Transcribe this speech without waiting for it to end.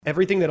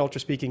Everything that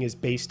ultra speaking is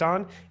based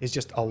on is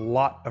just a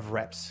lot of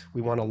reps.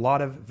 We want a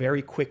lot of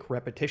very quick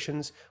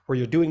repetitions where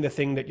you're doing the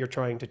thing that you're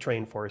trying to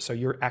train for. So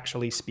you're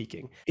actually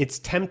speaking. It's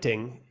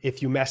tempting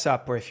if you mess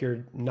up or if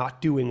you're not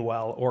doing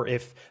well, or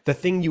if the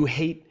thing you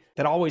hate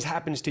that always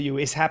happens to you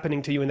is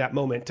happening to you in that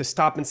moment, to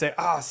stop and say,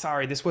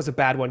 sorry, this was a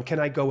bad one. Can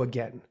I go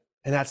again?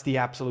 And that's the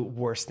absolute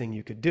worst thing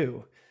you could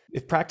do.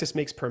 If practice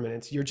makes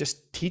permanence, you're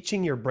just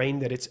teaching your brain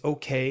that it's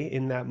okay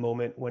in that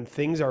moment when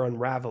things are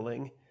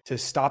unraveling to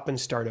stop and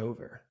start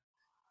over.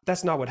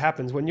 That's not what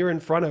happens when you're in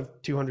front of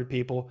 200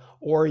 people,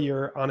 or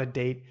you're on a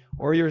date,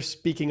 or you're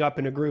speaking up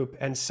in a group,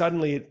 and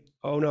suddenly,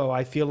 oh no,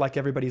 I feel like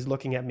everybody's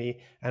looking at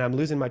me and I'm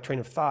losing my train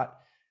of thought.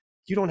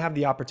 You don't have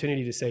the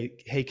opportunity to say,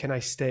 hey, can I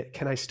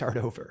start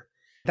over?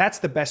 That's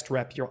the best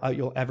rep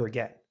you'll ever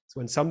get. It's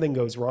when something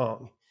goes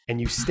wrong and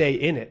you stay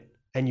in it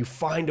and you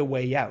find a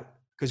way out.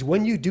 Because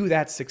when you do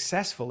that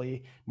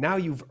successfully, now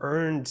you've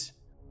earned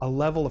a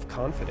level of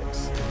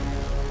confidence.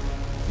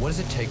 What does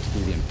it take to do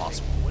the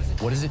impossible?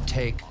 What does it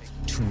take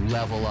to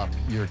level up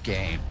your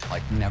game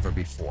like never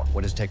before?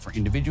 What does it take for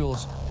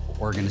individuals,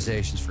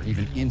 organizations, for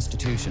even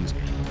institutions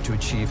to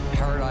achieve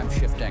paradigm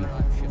shifting?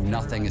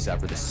 Nothing is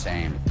ever the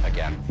same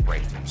again,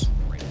 breakthroughs.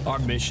 Our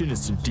mission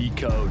is to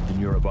decode the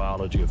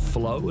neurobiology of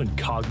flow and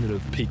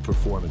cognitive peak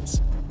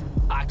performance.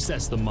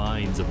 Access the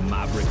minds of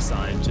maverick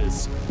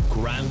scientists,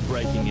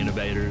 groundbreaking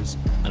innovators,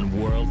 and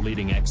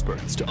world-leading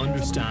experts to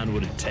understand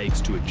what it takes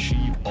to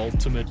achieve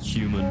ultimate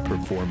human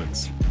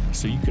performance,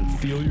 so you can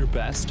feel your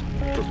best,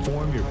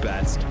 perform your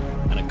best,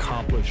 and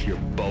accomplish your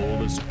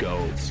boldest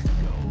goals.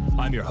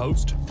 I'm your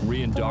host,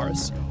 Rian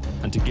Doris,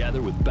 and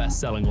together with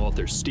best-selling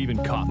author Stephen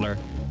Kotler,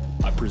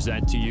 I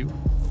present to you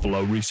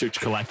Flow Research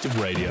Collective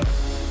Radio.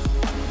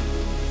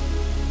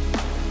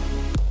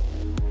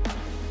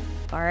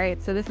 All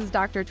right, so this is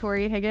Dr.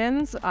 Tori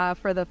Higgins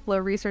for the Flow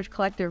Research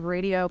Collective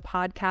Radio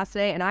podcast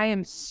today, and I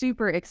am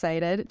super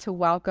excited to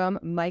welcome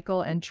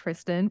Michael and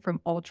Tristan from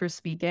Ultra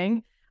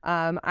Speaking.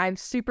 I'm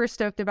super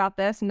stoked about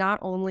this, not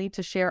only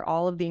to share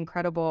all of the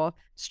incredible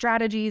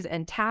strategies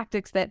and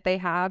tactics that they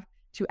have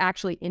to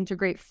actually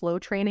integrate flow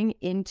training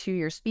into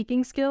your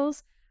speaking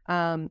skills,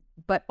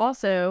 but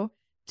also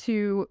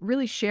to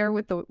really share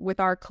with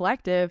our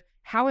collective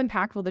how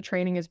impactful the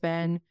training has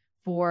been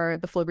for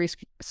the Flow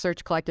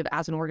Research Collective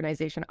as an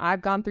organization.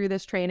 I've gone through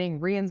this training,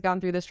 Rian's gone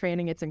through this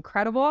training. It's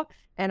incredible,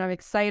 and I'm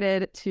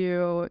excited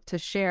to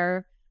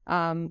share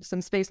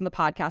some space in the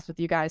podcast with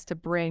you guys to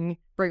bring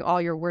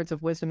all your words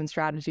of wisdom and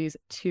strategies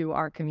to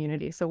our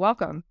community. So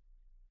welcome.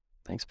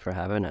 Thanks for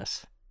having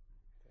us.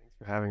 Thanks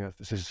for having us.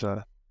 This is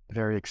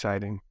very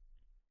exciting.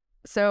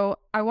 So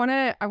I want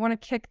to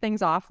kick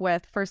things off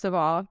with, first of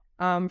all,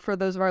 for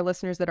those of our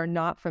listeners that are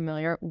not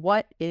familiar,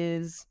 what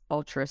is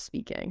Ultra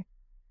Speaking?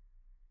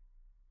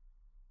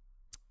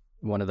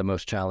 One of the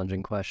most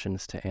challenging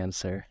questions to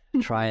answer.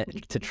 Try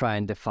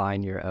and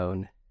define your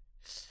own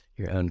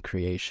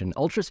creation.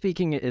 Ultra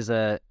speaking is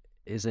a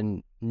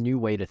new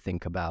way to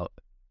think about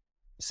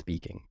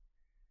speaking.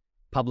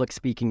 Public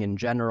speaking in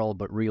general,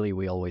 but really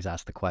we always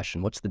ask the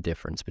question, what's the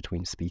difference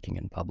between speaking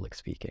and public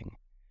speaking?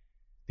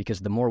 Because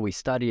the more we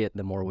study it,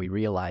 the more we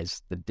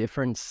realize the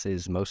difference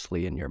is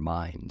mostly in your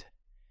mind.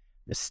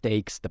 The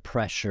stakes, the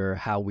pressure,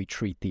 how we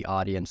treat the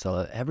audience,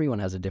 everyone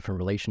has a different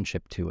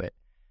relationship to it.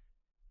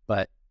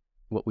 But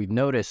what we've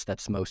noticed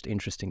that's most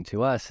interesting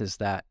to us is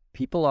that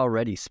people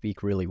already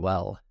speak really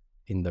well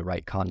in the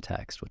right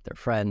context with their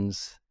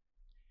friends,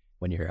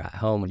 when you're at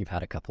home, when you've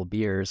had a couple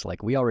beers,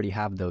 like we already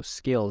have those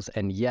skills,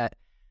 and yet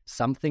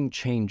something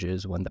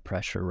changes when the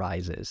pressure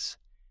rises.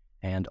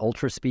 And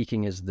Ultra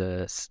Speaking is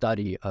the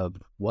study of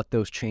what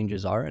those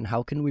changes are and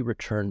how can we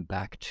return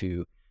back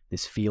to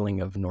this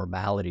feeling of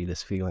normality,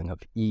 this feeling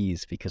of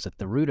ease, because at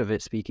the root of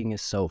it, speaking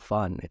is so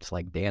fun. It's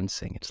like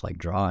dancing, it's like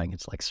drawing,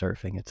 it's like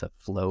surfing, it's a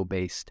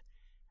flow-based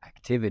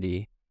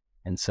activity.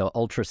 And so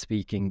Ultra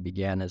Speaking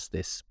began as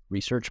this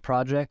research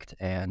project,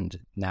 and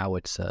now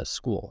it's a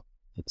school.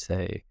 It's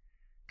a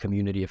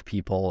community of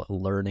people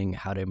learning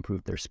how to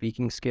improve their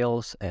speaking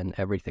skills, and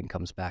everything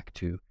comes back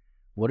to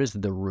what is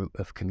the root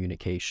of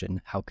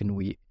communication? How can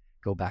we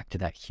go back to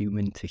that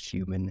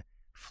human-to-human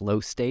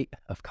flow state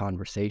of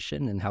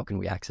conversation, and how can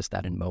we access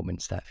that in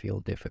moments that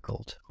feel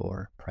difficult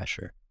or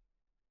pressure?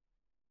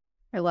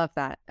 I love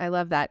that.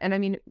 And I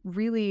mean,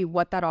 really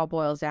what that all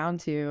boils down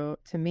to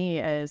me,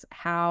 is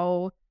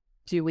how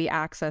do we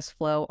access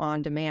flow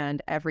on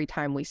demand every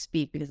time we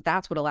speak? Because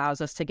that's what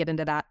allows us to get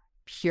into that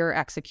pure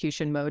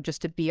execution mode,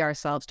 just to be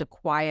ourselves, to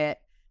quiet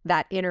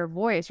that inner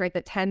voice, right?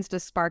 That tends to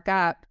spark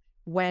up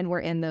when we're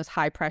in those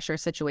high pressure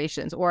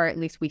situations, or at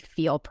least we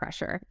feel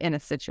pressure in a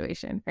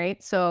situation,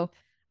 right? So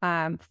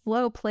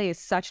flow plays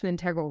such an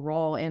integral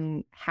role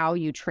in how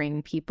you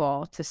train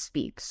people to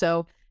speak.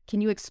 So can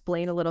you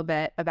explain a little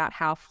bit about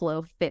how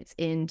flow fits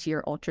into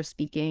your Ultra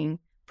Speaking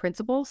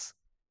principles?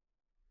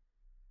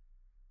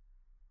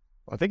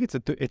 I think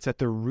it's at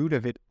the root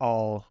of it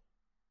all,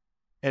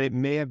 and it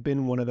may have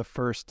been one of the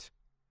first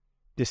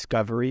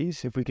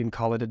discoveries, if we can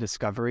call it a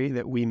discovery,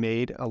 that we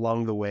made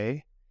along the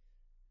way.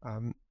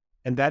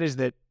 And that is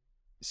that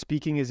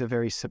speaking is a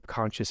very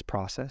subconscious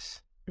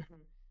process.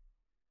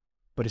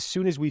 But as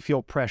soon as we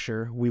feel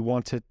pressure, we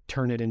want to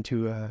turn it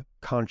into a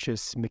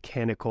conscious,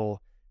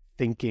 mechanical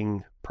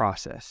thinking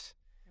process.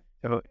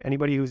 So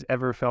anybody who's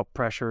ever felt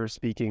pressure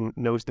speaking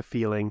knows the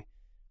feeling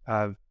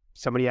of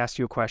somebody asks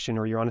you a question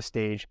or you're on a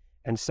stage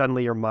and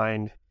suddenly your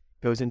mind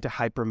goes into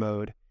hyper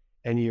mode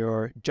and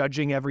you're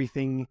judging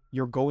everything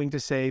you're going to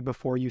say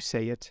before you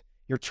say it.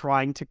 You're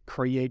trying to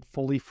create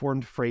fully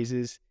formed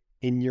phrases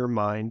in your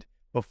mind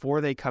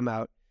before they come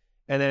out.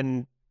 And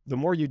then the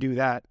more you do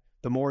that,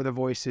 the more the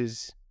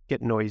voices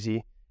get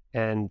noisy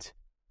and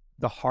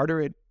the harder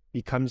it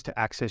becomes to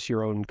access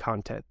your own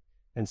content.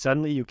 And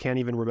suddenly you can't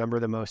even remember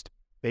the most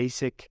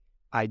basic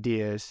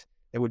ideas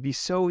that would be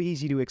so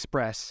easy to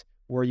express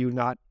were you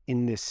not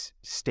in this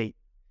state.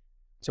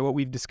 So what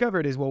we've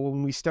discovered is, well,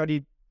 when we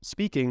studied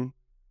speaking,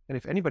 and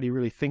if anybody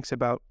really thinks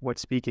about what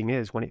speaking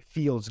is, when it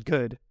feels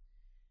good,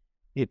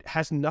 it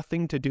has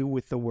nothing to do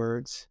with the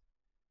words.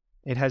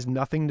 It has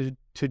nothing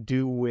to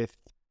do with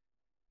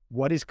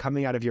what is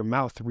coming out of your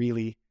mouth,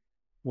 really,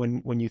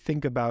 when you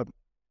think about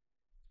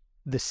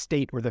the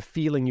state or the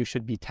feeling you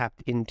should be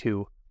tapped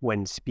into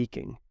when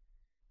speaking.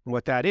 And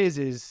what that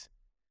is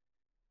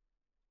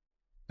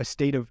a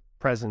state of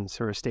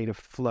presence or a state of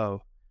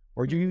flow,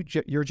 or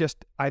you're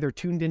just either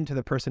tuned into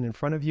the person in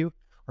front of you,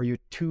 or you're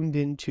tuned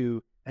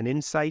into an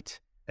insight,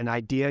 an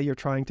idea you're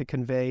trying to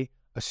convey,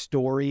 a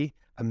story,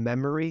 a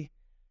memory.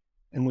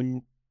 And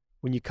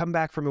when you come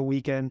back from a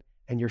weekend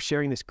and you're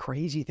sharing this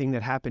crazy thing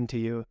that happened to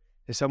you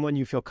to someone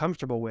you feel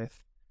comfortable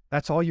with,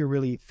 that's all you're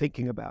really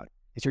thinking about,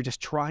 is you're just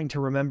trying to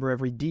remember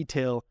every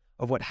detail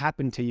of what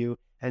happened to you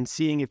and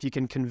seeing if you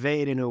can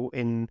convey it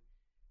in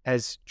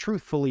as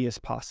truthfully as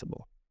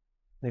possible.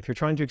 And if you're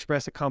trying to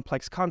express a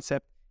complex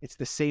concept, it's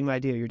the same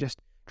idea. You're just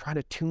trying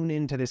to tune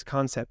into this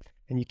concept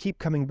and you keep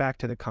coming back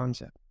to the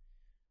concept.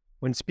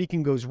 When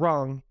speaking goes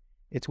wrong,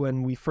 it's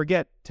when we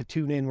forget to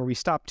tune in, where we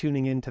stop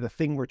tuning into the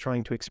thing we're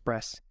trying to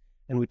express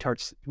and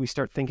we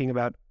start thinking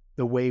about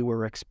the way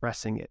we're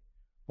expressing it,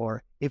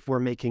 or if we're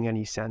making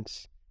any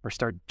sense, or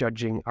start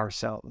judging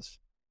ourselves.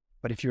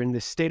 But if you're in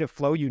this state of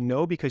flow, you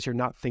know, because you're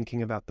not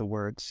thinking about the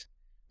words.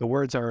 The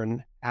words are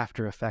an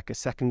after effect, a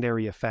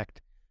secondary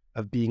effect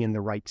of being in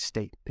the right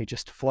state. They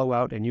just flow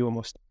out and you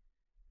almost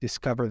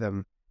discover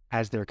them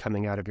as they're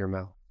coming out of your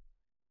mouth.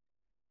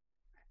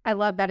 I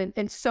love that.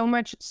 And so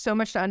much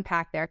to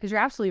unpack there, because you're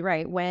absolutely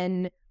right.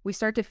 When we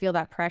start to feel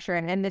that pressure,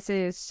 and this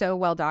is so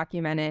well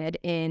documented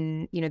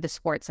in, the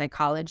sports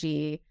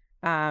psychology,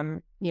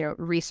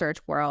 research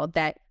world,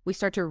 that we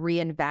start to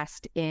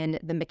reinvest in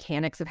the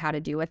mechanics of how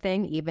to do a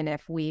thing, even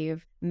if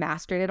we've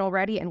mastered it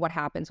already. And what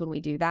happens when we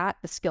do that?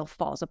 The skill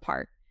falls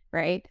apart,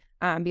 right?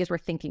 Because we're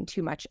thinking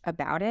too much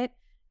about it.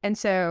 And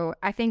so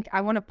I think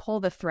I want to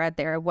pull the thread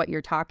there of what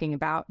you're talking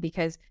about,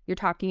 because you're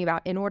talking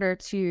about, in order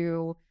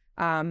to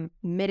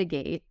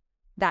mitigate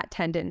that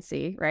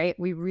tendency, right?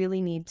 We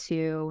really need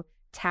to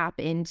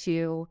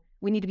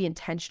we need to be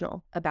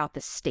intentional about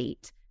the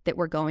state that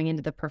we're going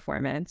into the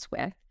performance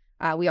with.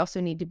 We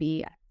also need to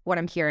be, what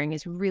I'm hearing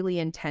is, really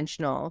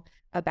intentional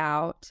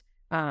about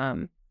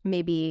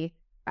maybe,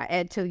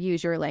 to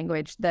use your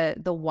language, the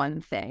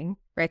one thing,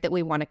 right, that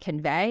we want to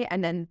convey,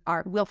 and then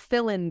we'll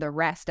fill in the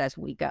rest as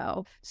we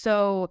go.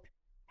 So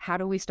how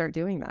do we start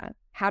doing that?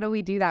 How do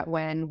we do that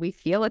when we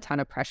feel a ton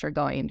of pressure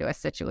going into a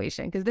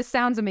situation? Because this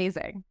sounds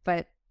amazing,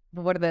 but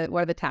what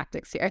are the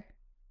tactics here?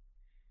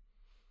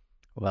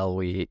 Well,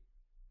 we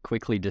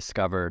quickly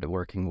discovered,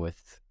 working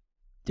with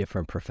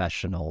different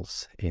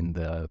professionals in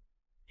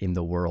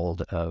the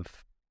world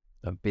of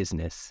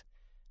business,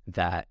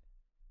 that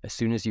as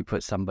soon as you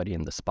put somebody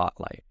in the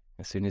spotlight,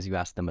 as soon as you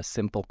ask them a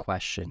simple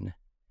question,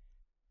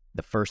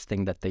 the first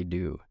thing that they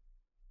do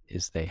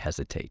is they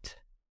hesitate.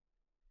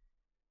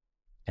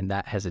 And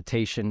that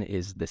hesitation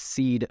is the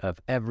seed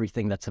of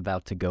everything that's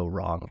about to go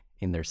wrong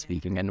in their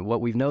speaking. And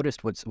what we've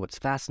noticed, what's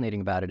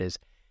fascinating about it is,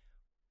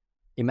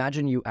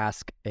 imagine you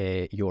ask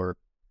your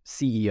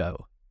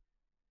CEO,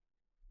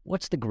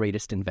 what's the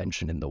greatest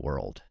invention in the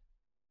world?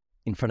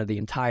 In front of the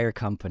entire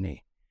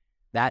company.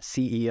 That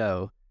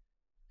CEO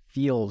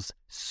feels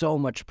so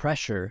much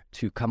pressure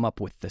to come up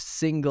with the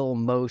single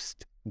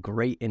most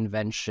great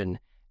invention.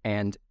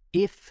 And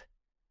if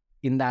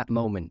in that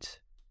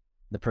moment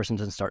the person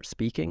doesn't start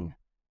speaking,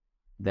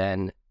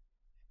 then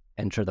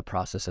enter the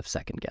process of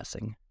second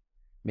guessing.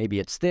 Maybe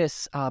it's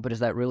this, but is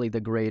that really the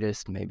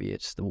greatest? Maybe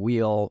it's the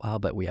wheel,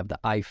 but we have the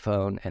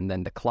iPhone, and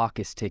then the clock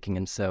is ticking.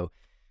 And so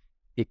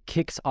it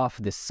kicks off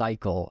this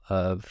cycle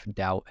of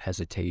doubt,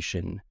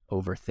 hesitation,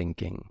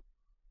 overthinking.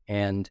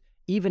 And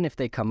even if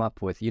they come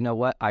up with, you know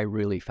what, I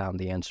really found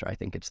the answer, I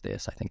think it's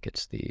this, I think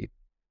it's the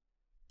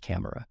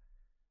camera.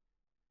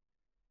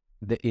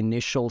 The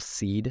initial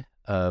seed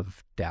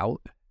of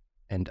doubt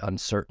and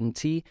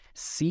uncertainty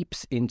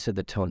seeps into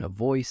the tone of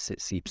voice, it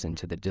seeps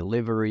into the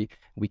delivery.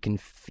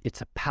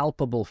 It's a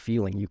palpable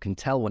feeling. You can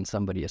tell when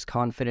somebody is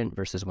confident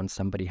versus when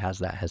somebody has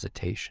that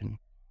hesitation.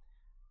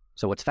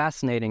 So what's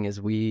fascinating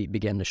is we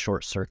began to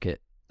short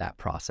circuit that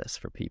process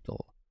for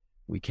people.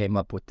 We came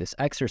up with this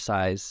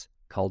exercise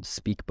called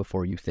Speak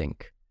Before You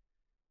Think,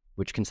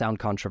 which can sound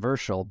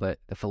controversial, but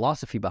the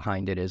philosophy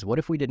behind it is, what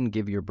if we didn't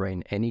give your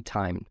brain any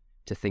time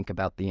to think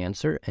about the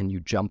answer and you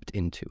jumped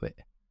into it?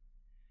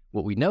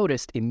 What we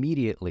noticed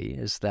immediately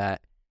is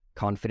that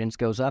confidence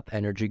goes up,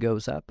 energy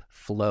goes up,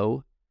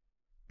 flow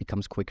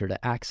becomes quicker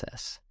to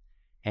access.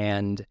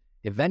 And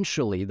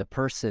eventually the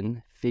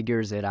person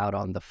figures it out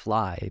on the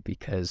fly,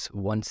 because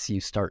once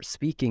you start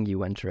speaking,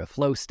 you enter a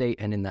flow state,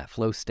 and in that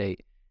flow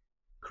state,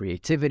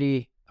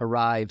 creativity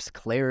arrives,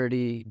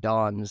 clarity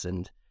dawns,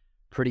 and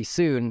pretty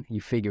soon you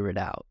figure it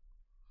out.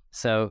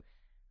 So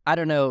I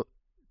don't know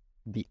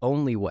the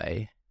only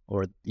way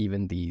or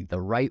even the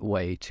right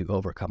way to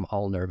overcome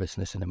all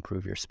nervousness and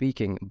improve your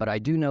speaking, but I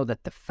do know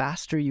that the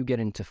faster you get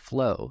into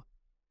flow,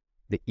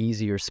 the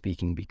easier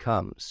speaking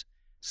becomes.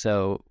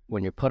 So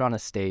when you're put on a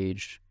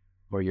stage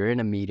or you're in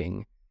a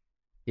meeting,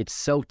 it's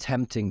so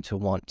tempting to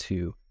want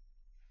to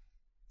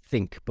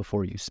think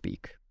before you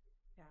speak.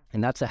 Yeah.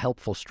 And that's a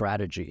helpful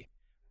strategy.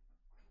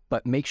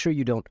 But make sure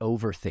you don't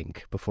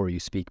overthink before you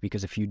speak,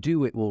 because if you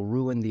do, it will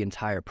ruin the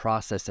entire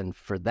process. And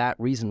for that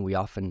reason, we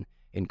often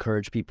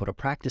encourage people to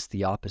practice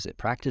the opposite.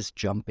 Practice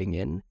jumping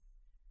in,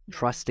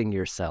 trusting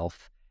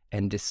yourself,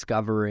 and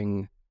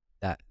discovering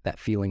that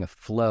feeling of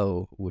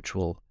flow, which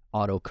will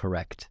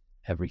auto-correct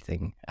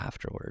everything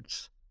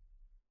afterwards.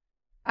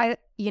 And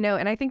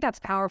I think that's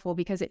powerful,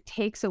 because it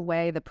takes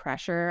away the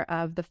pressure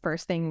of the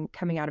first thing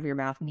coming out of your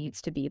mouth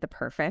needs to be the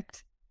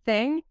perfect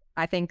thing.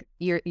 I think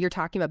you're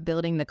talking about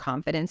building the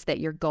confidence that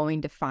you're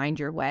going to find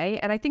your way.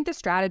 And I think the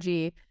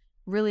strategy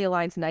really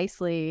aligns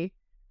nicely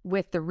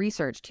with the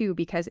research too,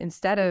 because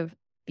instead of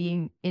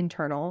being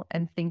internal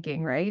and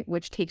thinking, right,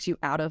 which takes you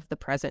out of the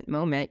present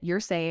moment, you're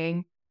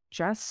saying,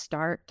 just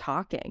start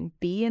talking,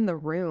 be in the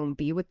room,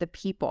 be with the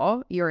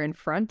people you're in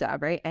front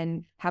of, right?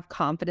 And have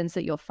confidence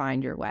that you'll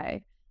find your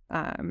way,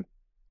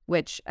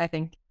 which I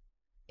think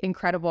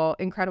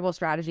incredible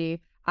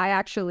strategy. I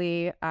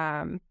actually,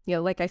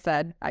 like I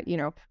said,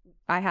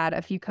 I had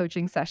a few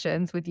coaching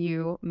sessions with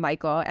you,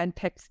 Michael, and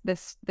picked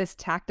this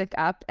tactic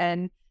up.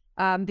 And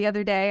the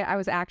other day I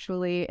was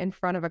actually in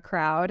front of a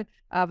crowd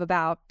of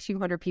about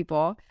 200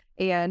 people,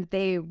 and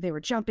they were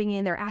jumping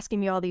in, they're asking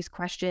me all these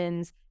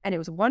questions, and it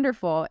was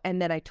wonderful.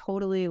 And then I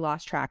totally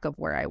lost track of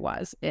where I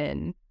was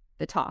in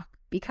the talk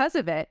because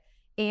of it.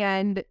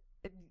 And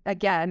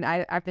again,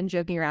 I've been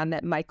joking around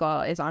that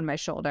Michael is on my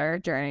shoulder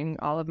during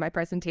all of my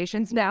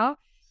presentations now.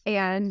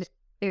 And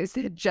it was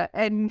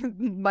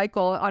and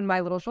Michael on my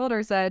little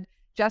shoulder said,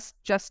 just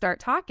start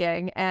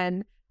talking.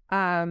 And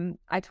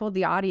I told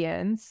the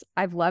audience,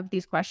 I've loved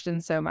these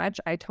questions so much.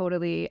 I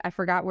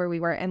forgot where we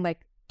were. And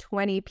like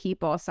 20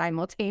 people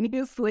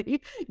simultaneously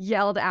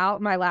yelled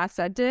out my last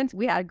sentence.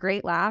 We had a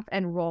great laugh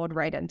and rolled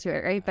right into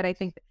it. Right. But I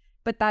think,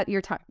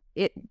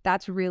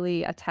 that's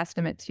really a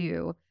testament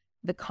to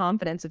the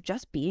confidence of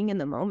just being in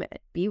the moment,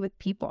 be with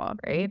people.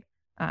 Right.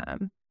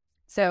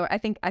 So I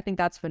think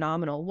that's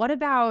phenomenal. What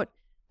about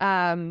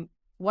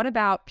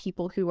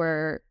people who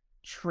are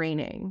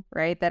training,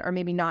 right, that are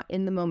maybe not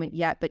in the moment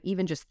yet, but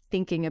even just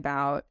thinking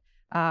about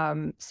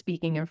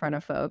speaking in front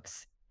of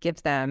folks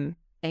gives them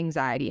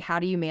anxiety? How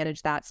do you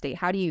manage that state?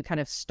 How do you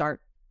kind of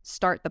start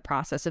the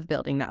process of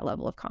building that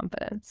level of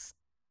confidence?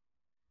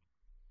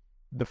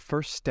 The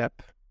first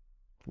step,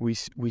 we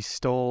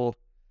stole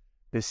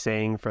this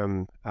saying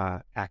from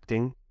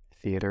acting,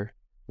 theater,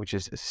 which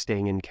is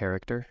staying in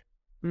character.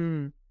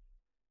 And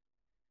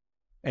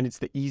it's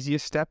the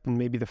easiest step and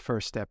maybe the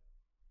first step.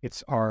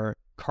 It's our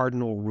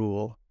cardinal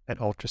rule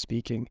at Ultra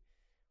Speaking.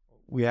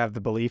 We have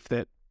the belief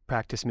that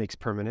practice makes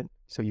permanent.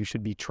 So you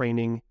should be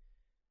training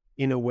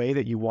in a way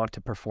that you want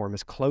to perform,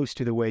 as close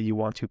to the way you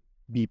want to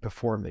be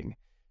performing.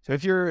 So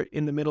if you're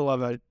in the middle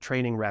of a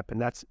training rep, and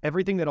that's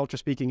everything that Ultra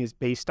Speaking is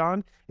based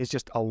on, is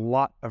just a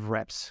lot of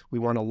reps. We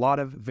want a lot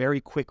of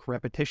very quick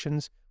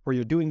repetitions where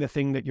you're doing the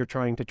thing that you're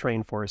trying to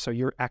train for. So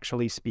you're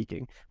actually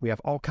speaking. We have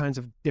all kinds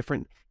of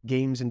different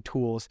games and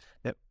tools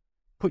that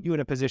put you in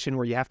a position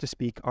where you have to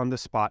speak on the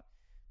spot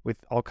with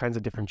all kinds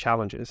of different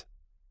challenges.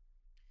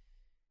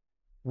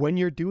 When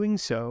you're doing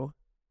so,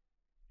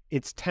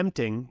 it's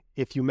tempting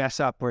if you mess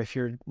up, or if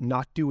you're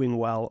not doing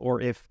well,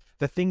 or if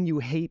the thing you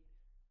hate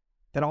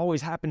that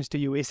always happens to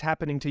you is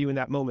happening to you in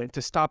that moment,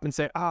 to stop and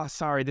say,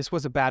 sorry, this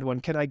was a bad one.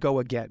 Can I go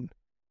again?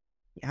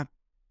 Yeah.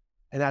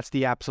 And that's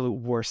the absolute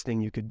worst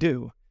thing you could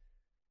do.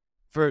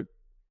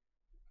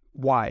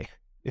 Why?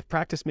 If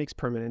practice makes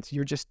permanence,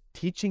 you're just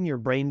teaching your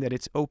brain that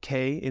it's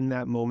okay in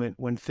that moment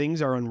when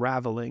things are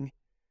unraveling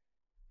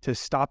to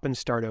stop and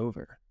start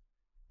over.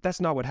 That's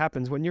not what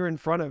happens when you're in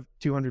front of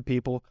 200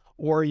 people,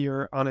 or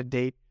you're on a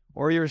date,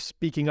 or you're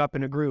speaking up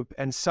in a group,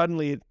 and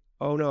suddenly,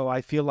 oh no,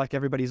 I feel like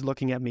everybody's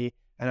looking at me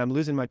and I'm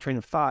losing my train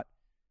of thought.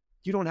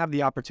 You don't have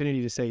the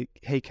opportunity to say,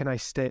 hey, can I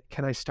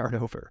start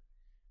over?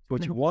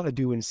 What you want to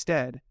do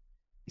instead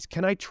is,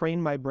 can I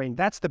train my brain?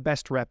 That's the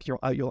best rep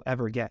you'll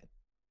ever get.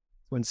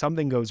 When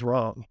something goes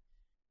wrong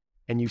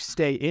and you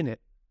stay in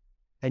it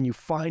and you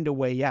find a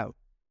way out.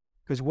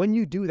 Because when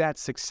you do that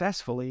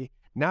successfully,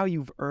 now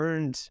you've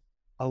earned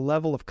a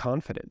level of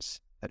confidence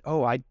that,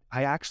 I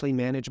actually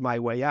manage my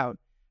way out.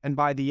 And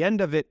by the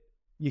end of it,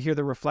 you hear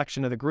the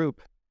reflection of the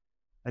group,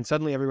 and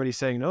suddenly everybody's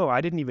saying, no,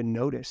 I didn't even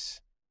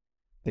notice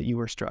that you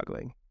were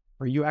struggling,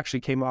 or you actually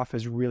came off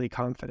as really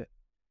confident.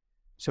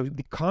 So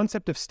the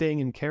concept of staying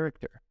in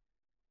character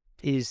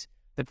is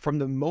that from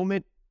the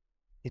moment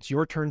it's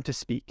your turn to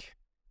speak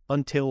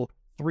until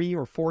 3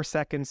 or 4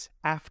 seconds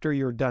after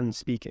you're done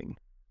speaking,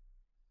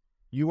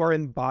 you are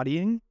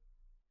embodying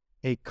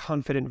a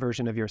confident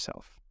version of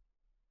yourself.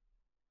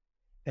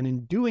 And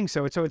in doing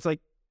so, it's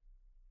like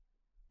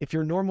if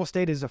your normal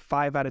state is a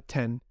 5 out of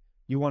 10,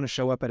 you want to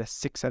show up at a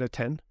 6 out of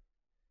 10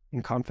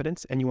 in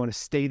confidence, and you want to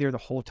stay there the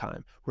whole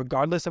time.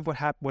 Regardless of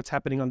what's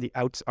happening on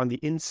the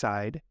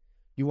inside,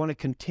 you want to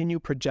continue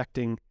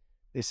projecting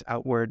this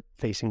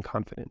outward-facing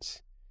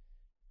confidence.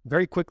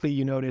 Very quickly,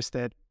 you notice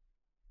that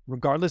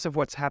regardless of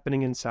what's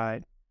happening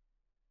inside,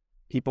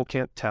 people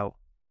can't tell.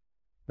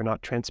 They're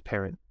not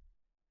transparent,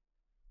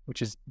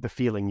 which is the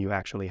feeling you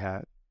actually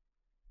have.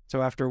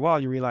 So after a while,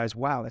 you realize,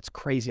 wow, that's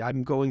crazy.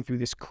 I'm going through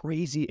this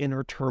crazy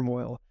inner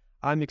turmoil.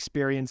 I'm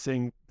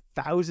experiencing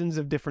thousands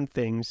of different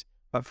things,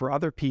 but for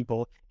other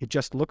people, it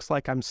just looks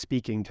like I'm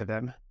speaking to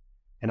them,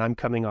 and I'm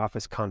coming off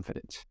as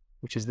confident,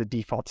 which is the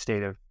default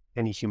state of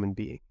any human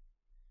being.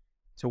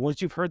 So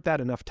once you've heard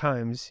that enough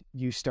times,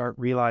 you start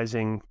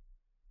realizing,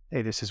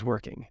 hey, this is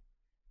working.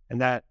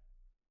 And that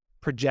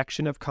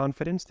projection of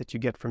confidence that you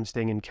get from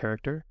staying in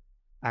character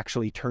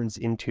actually turns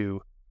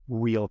into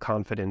real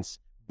confidence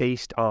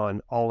based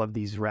on all of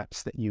these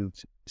reps that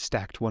you've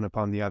stacked one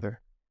upon the other.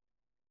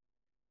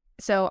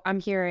 So I'm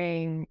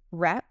hearing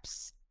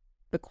reps,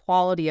 the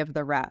quality of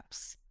the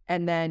reps,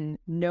 and then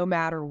no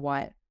matter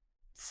what,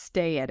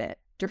 stay at it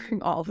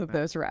during all of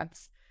those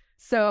reps.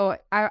 So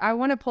I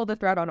want to pull the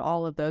thread on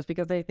all of those,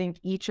 because I think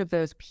each of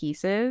those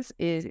pieces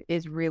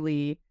is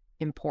really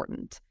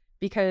important.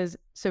 Because,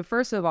 so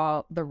first of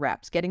all, the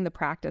reps, getting the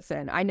practice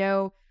in. I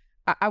know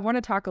I want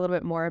to talk a little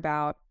bit more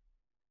about,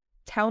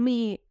 tell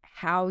me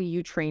how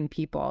you train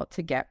people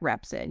to get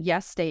reps in.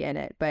 Yes, stay in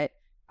it, but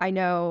I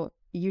know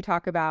you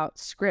talk about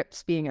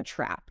scripts being a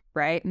trap,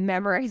 right?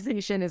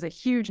 Memorization is a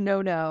huge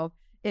no-no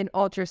in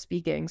ultra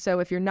speaking. So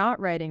if you're not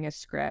writing a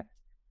script,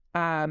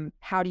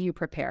 how do you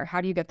prepare?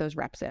 How do you get those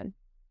reps in?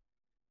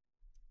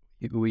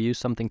 We use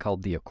something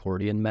called the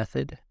accordion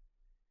method,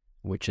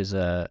 which is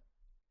a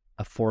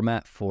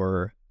format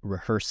for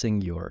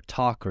rehearsing your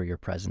talk or your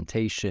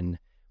presentation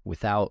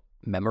without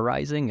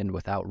memorizing and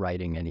without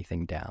writing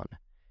anything down.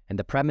 And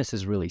the premise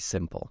is really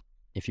simple.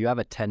 If you have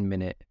a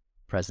 10-minute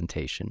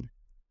presentation,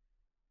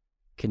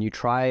 can you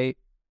try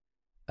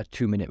a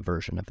 2-minute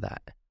version of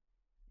that?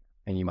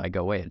 And you might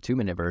go, wait, a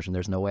 2-minute version,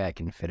 there's no way I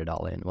can fit it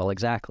all in. Well,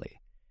 exactly.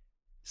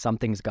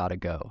 Something's got to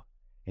go.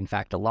 In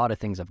fact, a lot of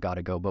things have got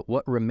to go, but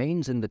what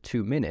remains in the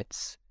 2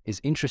 minutes is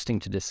interesting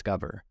to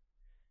discover.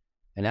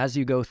 And as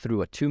you go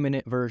through a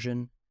 2-minute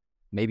version,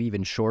 maybe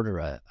even shorter,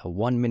 a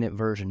 1-minute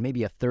version,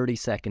 maybe a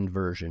 30-second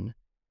version,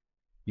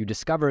 you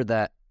discover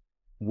that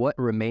what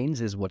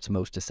remains is what's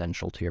most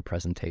essential to your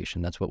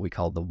presentation. That's what we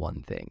call the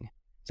one thing.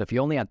 So if you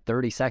only had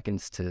 30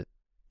 seconds to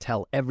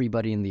tell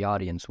everybody in the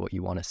audience what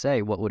you want to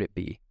say, what would it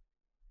be?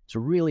 It's a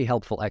really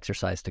helpful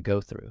exercise to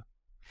go through.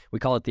 We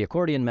call it the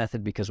accordion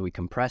method because we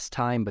compress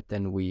time, but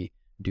then we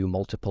do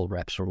multiple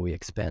reps where we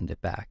expand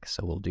it back.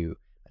 So we'll do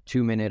a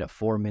 2-minute, a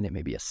 4-minute,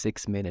 maybe a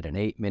 6-minute, an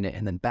 8-minute,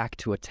 and then back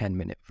to a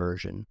 10-minute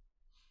version.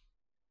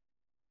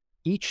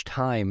 Each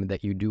time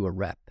that you do a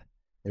rep,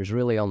 there's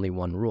really only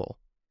one rule: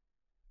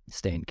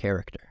 stay in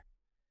character.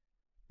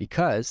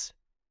 Because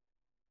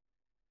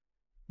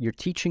you're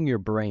teaching your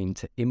brain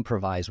to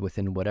improvise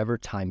within whatever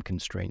time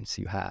constraints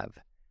you have.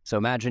 So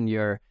imagine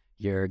you're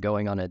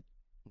going on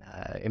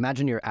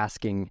imagine you're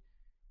asking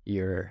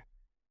your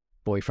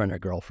boyfriend or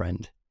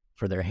girlfriend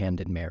for their hand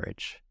in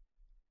marriage.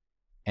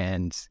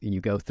 And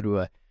you go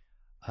through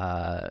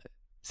a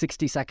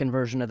 60-second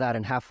version of that,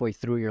 and halfway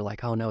through you're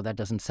like, oh no, that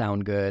doesn't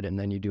sound good. And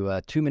then you do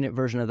a 2-minute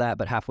version of that,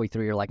 but halfway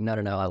through you're like, no,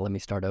 let me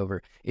start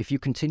over. If you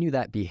continue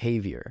that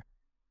behavior,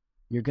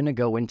 you're going to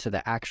go into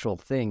the actual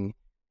thing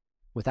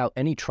without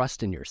any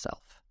trust in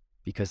yourself,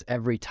 because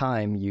every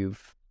time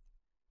you've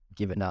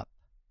given up.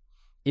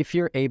 If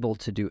you're able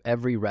to do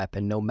every rep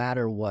and no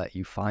matter what,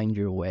 you find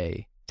your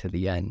way to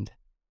the end,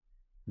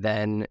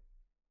 then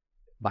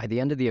by the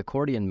end of the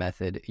accordion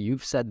method,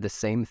 you've said the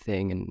same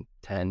thing in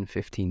 10,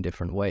 15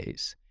 different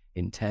ways,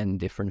 in 10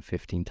 different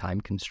 15 time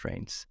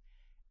constraints.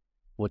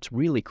 What's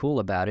really cool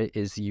about it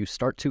is you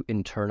start to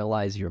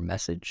internalize your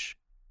message,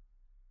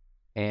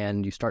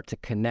 and you start to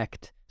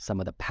connect some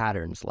of the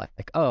patterns,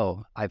 like,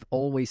 oh, I've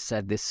always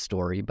said this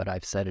story, but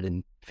I've said it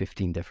in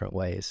 15 different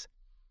ways.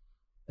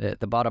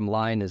 The bottom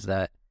line is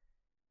that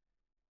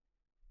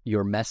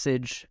your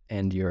message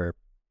and your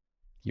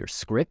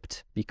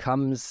script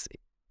becomes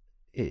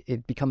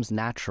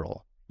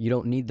natural. You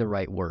don't need the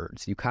right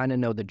words. You kind of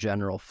know the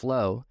general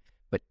flow,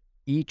 but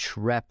each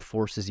rep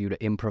forces you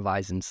to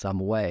improvise in some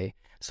way,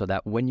 so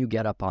that when you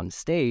get up on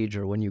stage,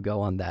 or when you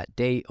go on that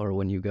date, or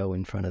when you go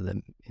in front of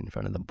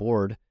the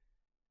board,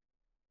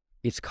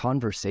 it's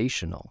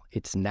conversational,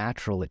 it's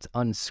natural, it's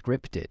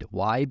unscripted.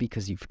 Why?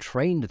 Because you've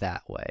trained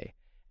that way.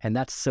 And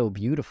that's so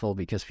beautiful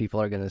because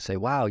people are going to say,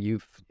 wow,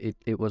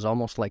 it was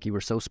almost like you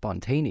were so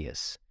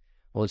spontaneous.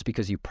 Well, it's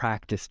because you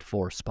practiced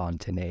for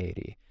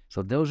spontaneity.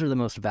 So those are the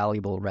most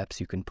valuable reps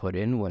you can put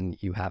in when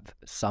you have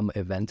some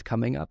event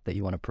coming up that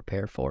you want to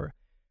prepare for.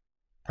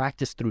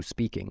 Practice through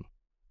speaking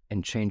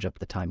and change up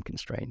the time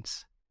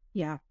constraints.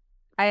 Yeah.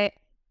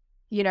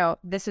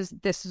 This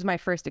is my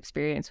first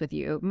experience with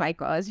you,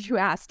 Michael, as you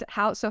asked,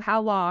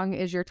 how long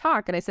is your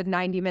talk? And I said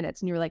 90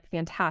 minutes. And you were like,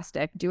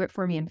 fantastic. Do it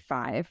for me in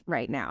 5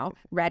 right now.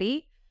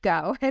 Ready?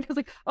 Go. And I was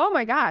like, oh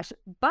my gosh.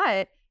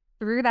 But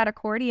through that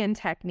accordion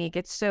technique,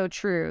 it's so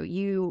true.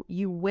 You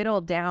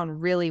whittle down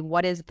really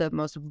what is the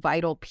most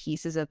vital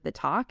pieces of the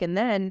talk. And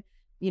then,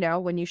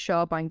 when you show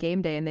up on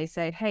game day and they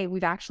say, hey,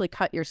 we've actually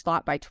cut your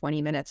slot by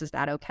 20 minutes. Is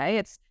that okay?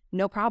 It's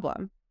no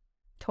problem.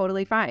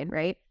 Totally fine,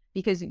 right?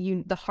 Because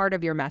the heart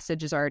of your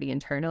message is already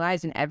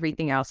internalized and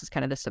everything else is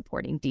kind of the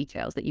supporting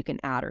details that you can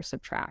add or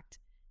subtract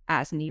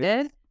as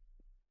needed.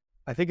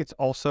 I think it's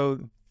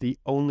also the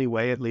only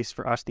way, at least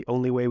for us, the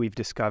only way we've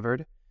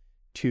discovered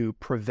to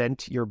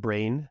prevent your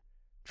brain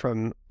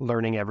from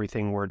learning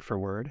everything word for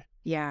word.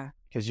 Yeah.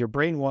 Because your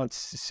brain wants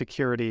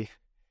security.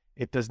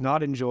 It does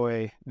not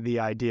enjoy the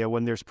idea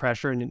when there's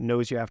pressure and it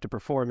knows you have to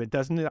perform. It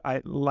doesn't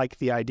like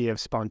the idea of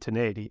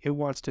spontaneity. It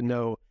wants to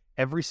know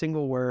every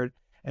single word.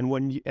 And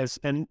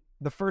and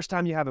the first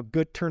time you have a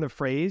good turn of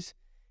phrase,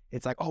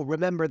 it's like, oh,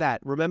 remember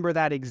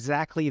that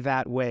exactly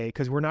that way,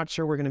 because we're not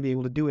sure we're going to be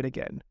able to do it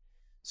again.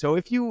 So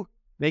if you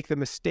make the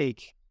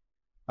mistake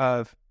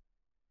of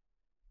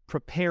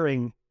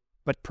preparing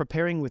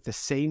with the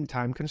same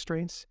time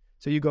constraints,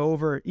 so you go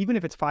over, even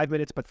if it's 5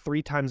 minutes, but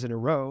 3 times in a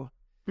row,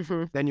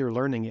 then you're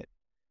learning it.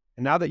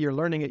 And now that you're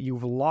learning it,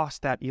 you've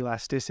lost that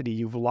elasticity.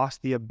 You've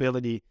lost the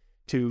ability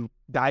to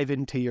dive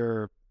into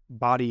your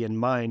body and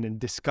mind and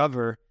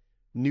discover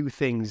new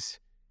things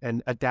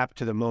and adapt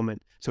to the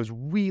moment. So it's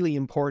really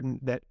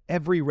important that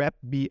every rep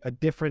be a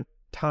different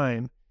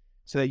time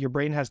so that your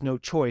brain has no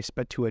choice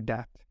but to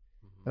adapt.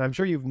 And I'm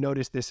sure you've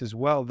noticed this as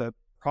well. The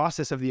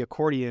process of the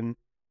accordion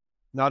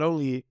not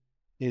only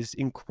is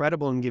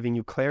incredible in giving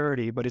you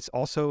clarity, but it's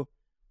also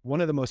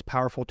one of the most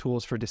powerful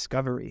tools for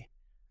discovery.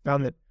 I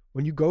found that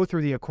when you go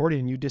through the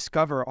accordion, you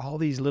discover all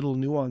these little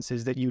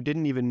nuances that you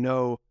didn't even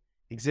know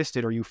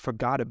existed or you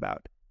forgot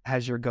about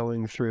as you're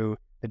going through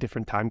the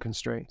different time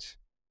constraints.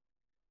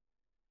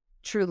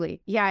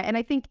 Truly. Yeah. And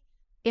I think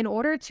in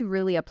order to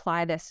really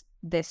apply this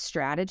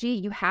strategy,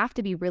 you have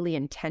to be really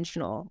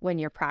intentional when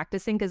you're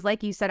practicing. Because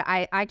like you said,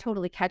 I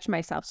totally catch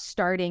myself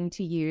starting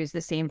to use the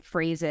same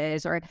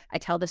phrases, or I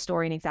tell the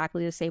story in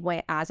exactly the same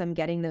way as I'm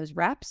getting those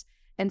reps.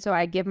 And so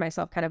I give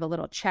myself kind of a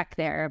little check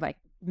there of like,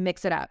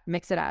 mix it up.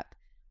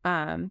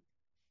 And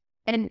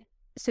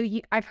so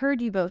I've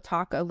heard you both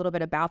talk a little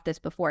bit about this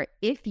before.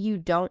 If you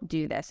don't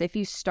do this, if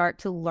you start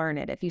to learn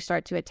it, if you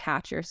start to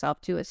attach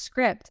yourself to a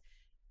script,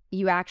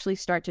 you actually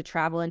start to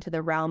travel into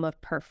the realm of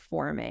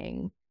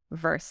performing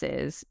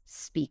versus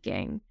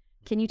speaking.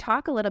 Can you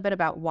talk a little bit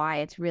about why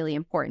it's really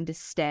important to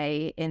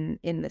stay in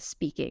the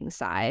speaking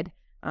side?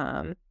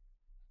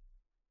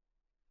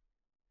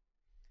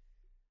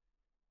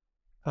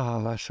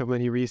 So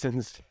many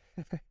reasons.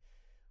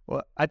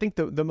 Well, I think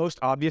the most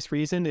obvious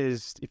reason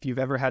is if you've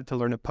ever had to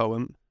learn a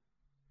poem,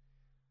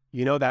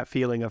 you know that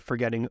feeling of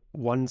forgetting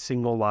one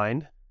single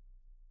line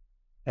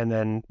and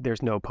then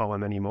there's no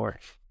poem anymore.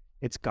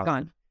 It's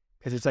gone.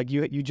 Because it's like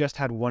you just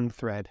had one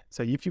thread.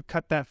 So if you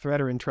cut that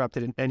thread or interrupt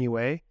it in any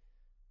way,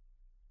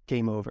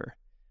 game over.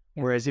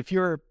 Yeah. Whereas if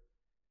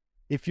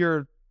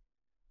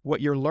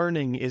what you're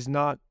learning is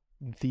not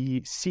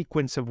the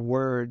sequence of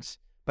words,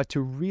 but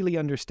to really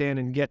understand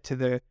and get to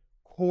the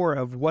core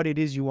of what it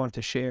is you want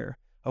to share,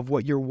 of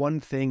what your one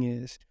thing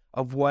is,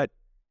 of what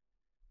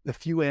the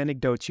few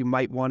anecdotes you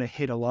might want to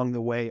hit along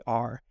the way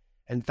are.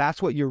 And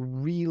that's what you're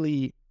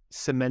really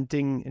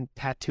cementing and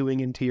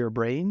tattooing into your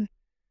brain.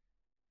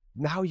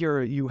 Now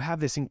you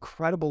have this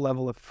incredible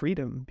level of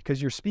freedom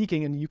because you're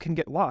speaking and you can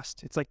get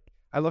lost. It's like,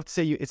 I love to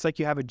say it's like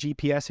you have a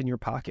GPS in your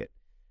pocket.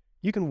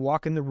 You can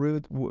walk in the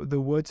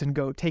woods and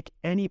go take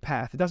any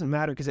path. It doesn't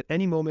matter because at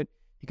any moment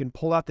you can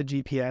pull out the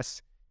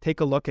GPS, take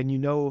a look, and you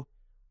know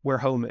where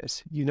home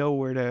is. You know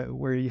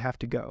where you have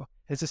to go.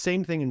 It's the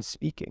same thing in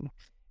speaking.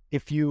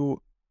 If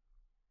you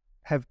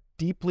have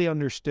deeply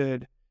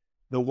understood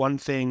the one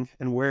thing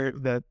and where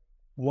the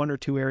 1 or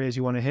 2 areas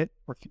you want to hit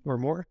or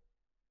more,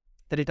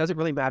 that it doesn't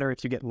really matter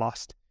if you get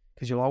lost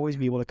because you'll always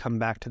be able to come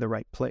back to the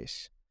right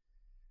place.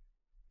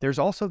 There's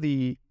also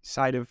the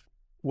side of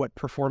what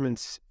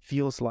performance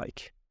feels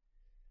like.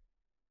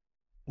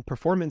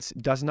 Performance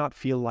does not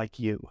feel like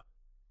you.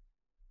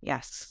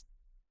 Yes.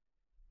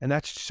 And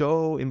that's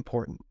so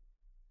important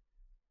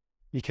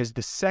because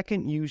the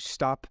second you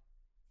stop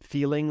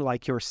feeling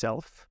like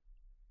yourself,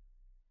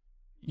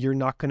 you're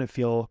not going to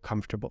feel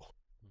comfortable.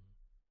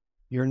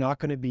 You're not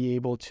going to be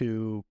able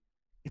to.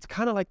 It's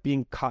kind of like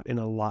being caught in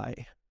a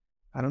lie.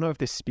 I don't know if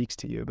this speaks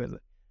to you, but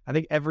I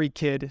think every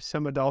kid,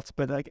 some adults,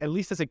 but like at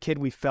least as a kid,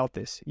 we felt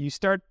this. You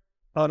start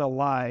on a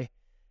lie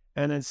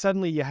and then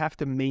suddenly you have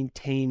to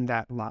maintain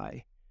that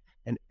lie.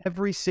 And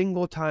every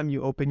single time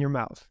you open your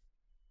mouth,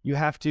 you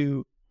have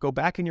to go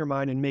back in your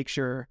mind and make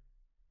sure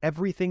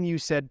everything you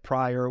said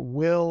prior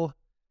will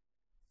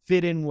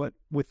fit in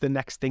with the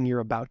next thing you're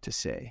about to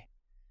say.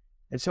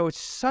 And so it's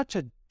such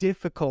a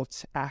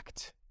difficult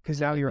act because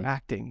now you're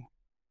acting,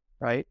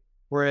 right?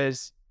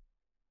 Whereas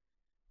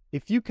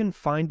if you can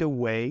find a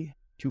way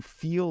to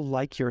feel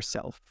like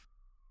yourself,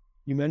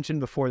 you mentioned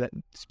before that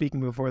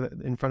speaking before that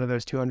in front of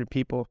those 200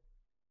 people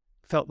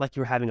felt like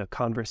you were having a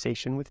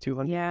conversation with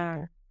 200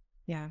 people.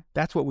 Yeah.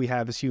 That's what we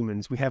have as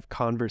humans. We have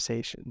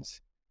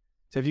conversations.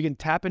 So if you can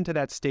tap into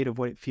that state of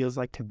what it feels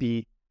like to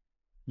be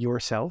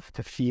yourself,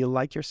 to feel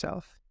like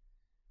yourself,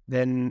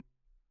 then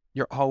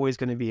you're always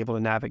going to be able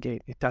to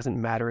navigate. It doesn't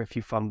matter if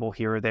you fumble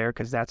here or there,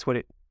 because that's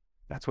what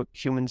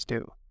humans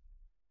do.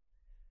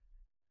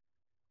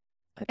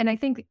 And I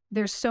think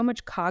there's so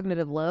much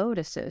cognitive load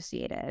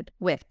associated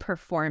with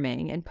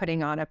performing and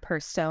putting on a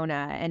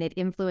persona, and it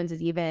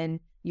influences even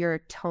your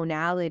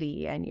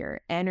tonality and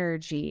your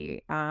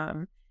energy.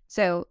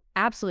 So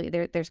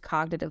absolutely, there's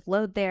cognitive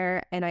load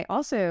there. And I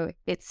also,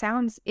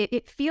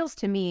 it feels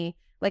to me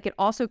like it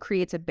also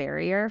creates a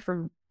barrier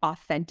from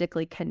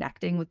authentically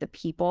connecting with the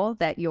people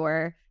that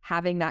you're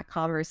having that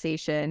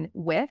conversation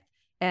with.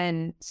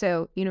 And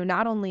so,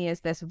 not only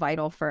is this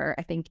vital for,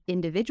 I think,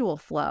 individual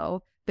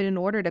flow, but in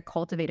order to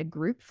cultivate a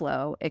group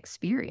flow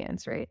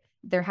experience, right,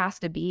 there has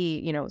to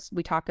be,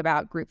 we talk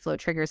about group flow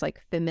triggers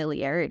like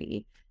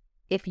familiarity.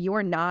 If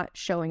you're not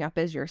showing up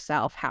as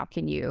yourself, how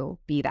can you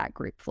be that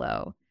group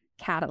flow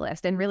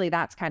catalyst? And really,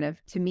 that's kind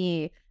of, to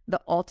me,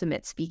 the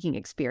ultimate speaking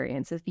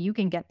experience. If you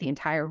can get the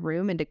entire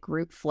room into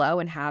group flow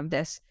and have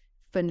this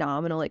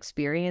phenomenal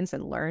experience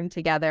and learn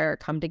together,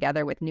 come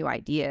together with new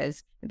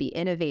ideas, be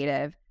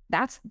innovative,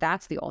 that's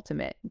the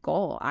ultimate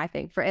goal, I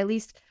think, for at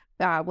least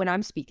when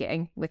I'm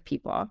speaking with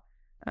people.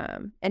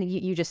 And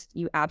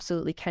you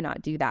absolutely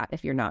cannot do that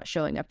if you're not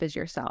showing up as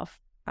yourself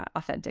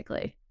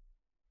authentically.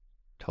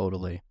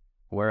 Totally.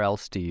 Where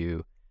else do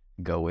you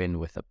go in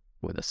with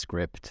a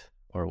script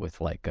or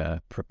with like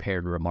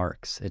prepared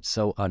remarks? It's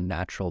so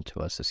unnatural to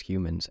us as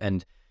humans.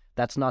 And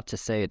that's not to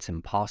say it's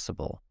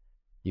impossible.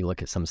 You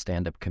look at some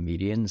stand-up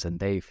comedians and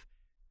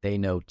they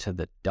know to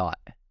the dot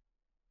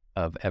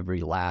of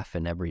every laugh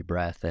and every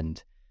breath.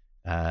 And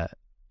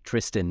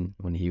Tristan,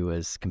 when he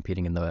was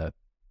competing in the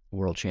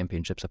World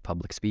Championships of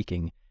Public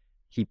Speaking,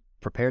 he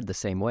prepared the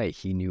same way.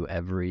 He knew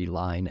every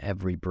line,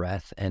 every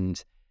breath,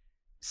 and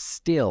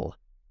still,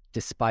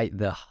 despite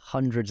the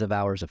hundreds of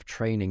hours of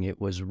training, it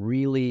was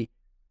really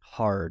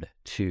hard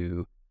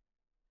to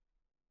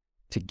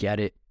get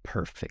it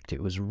perfect.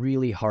 It was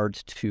really hard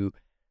to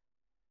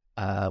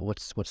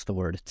what's the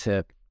word?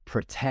 To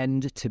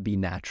pretend to be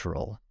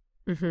natural.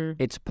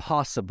 Mm-hmm. It's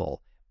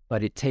possible,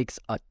 but it takes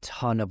a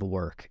ton of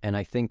work. And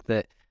I think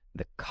that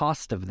the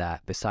cost of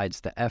that, besides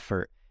the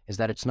effort, is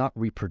that it's not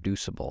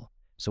reproducible.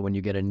 So when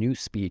you get a new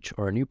speech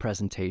or a new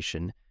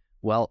presentation,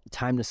 well,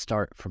 time to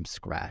start from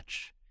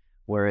scratch.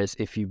 Whereas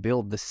if you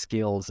build the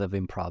skills of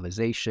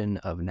improvisation,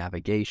 of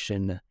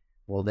navigation,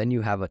 well, then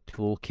you have a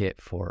toolkit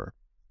for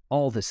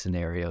all the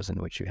scenarios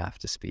in which you have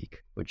to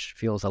speak, which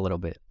feels a little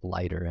bit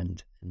lighter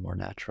and more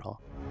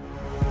natural.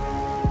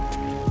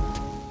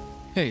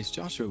 Hey, it's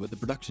Joshua with the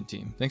production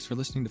team. Thanks for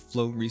listening to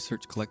Flow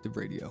Research Collective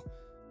Radio.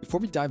 Before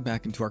we dive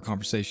back into our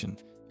conversation,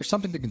 there's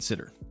something to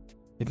consider.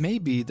 It may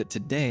be that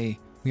today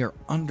we are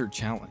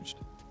under-challenged.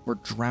 We're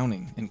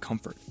drowning in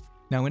comfort.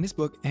 Now, in his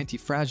book,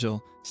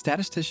 Anti-Fragile,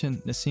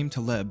 statistician Nassim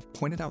Taleb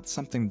pointed out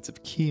something that's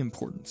of key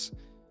importance.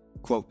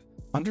 Quote,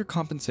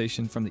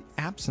 undercompensation from the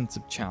absence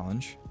of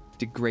challenge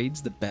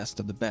degrades the best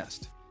of the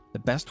best. The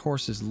best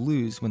horses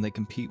lose when they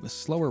compete with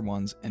slower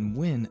ones and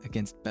win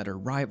against better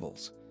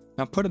rivals.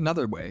 Now, put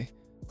another way,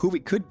 who we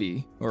could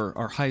be, or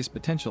our highest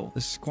potential,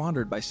 is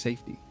squandered by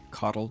safety,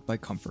 coddled by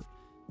comfort.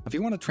 If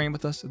you want to train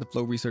with us at the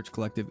Flow Research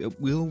Collective,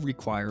 it will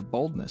require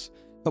boldness.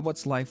 But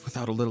what's life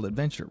without a little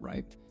adventure,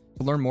 right?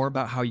 To learn more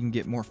about how you can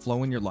get more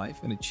flow in your life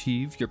and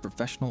achieve your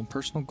professional and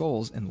personal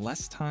goals in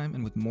less time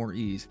and with more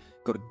ease,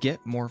 go to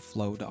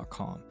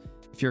getmoreflow.com.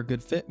 If you're a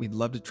good fit, we'd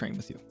love to train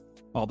with you.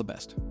 All the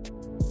best.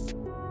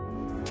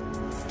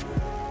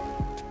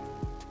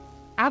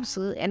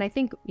 Absolutely. And I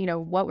think,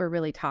 what we're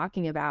really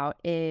talking about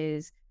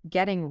is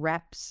getting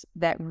reps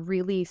that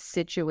really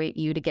situate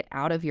you to get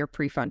out of your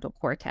prefrontal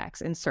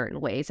cortex in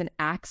certain ways and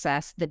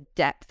access the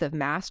depth of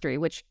mastery,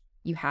 which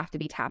you have to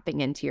be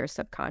tapping into your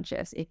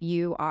subconscious. If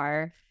you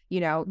are,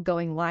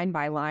 going line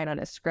by line on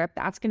a script,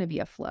 that's going to be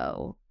a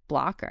flow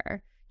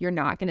blocker. You're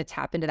not going to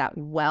tap into that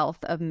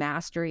wealth of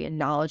mastery and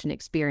knowledge and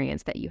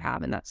experience that you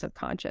have in that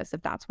subconscious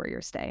if that's where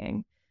you're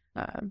staying.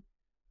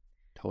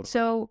 Totally.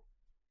 So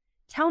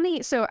tell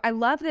me, so I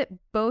love that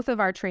both of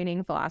our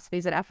training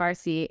philosophies at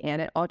FRC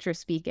and at Ultra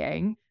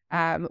Speaking,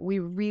 we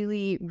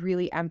really,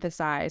 really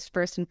emphasize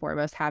first and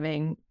foremost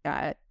having,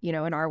 in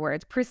our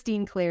words,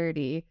 pristine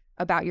clarity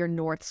about your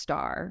North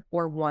Star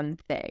or one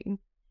thing.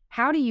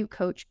 How do you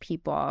coach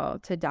people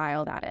to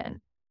dial that in?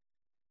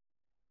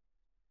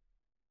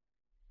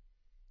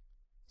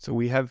 So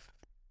we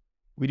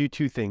do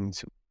two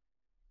things.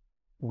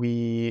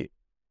 We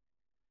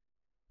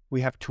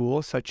we have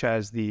tools such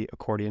as the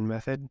accordion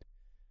method,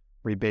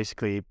 where you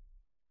basically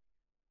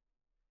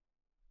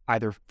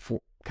either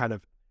kind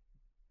of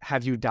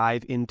have you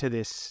dive into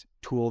this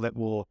tool that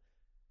will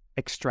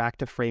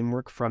extract a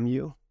framework from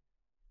you.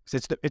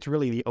 Because it's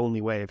really the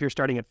only way. If you're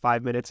starting at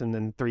 5 minutes and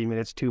then 3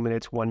 minutes, 2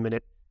 minutes, 1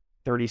 minute,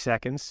 30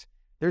 seconds,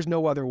 there's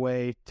no other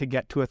way to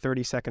get to a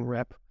 30-second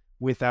rep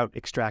without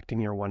extracting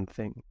your one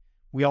thing.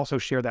 We also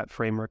share that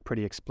framework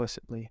pretty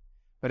explicitly.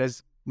 But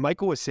as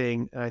Michael was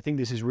saying, and I think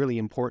this is really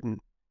important,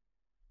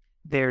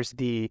 there's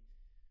the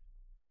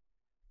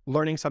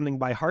learning something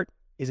by heart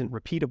isn't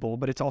repeatable,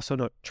 but it's also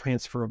not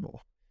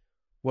transferable.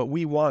 What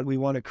we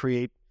want to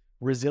create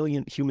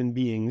resilient human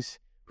beings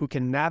who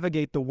can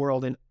navigate the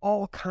world in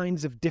all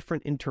kinds of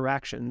different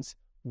interactions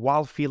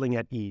while feeling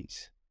at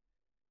ease.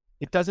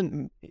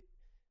 There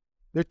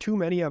are too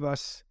many of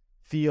us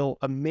feel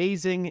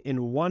amazing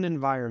in one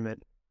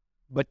environment,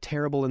 but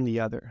terrible in the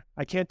other.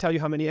 I can't tell you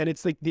how many, and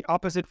it's like the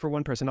opposite for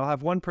one person. I'll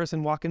have one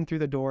person walk in through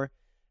the door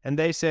and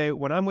they say,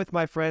 when I'm with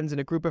my friends in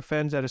a group of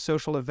friends at a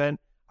social event,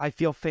 I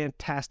feel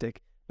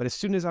fantastic. But as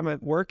soon as I'm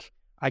at work,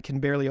 I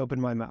can barely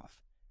open my mouth.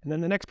 And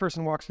then the next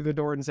person walks through the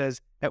door and says,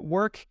 at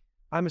work,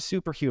 I'm a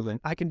superhuman.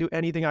 I can do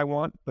anything I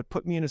want, but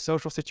put me in a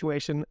social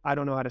situation, I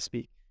don't know how to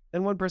speak.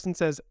 Then one person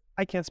says,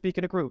 I can't speak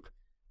in a group,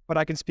 but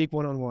I can speak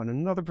one-on-one. And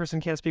another person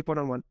can't speak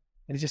one-on-one.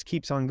 And it just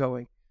keeps on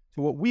going.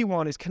 So what we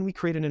want is, can we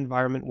create an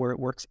environment where it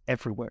works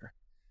everywhere?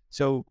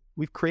 So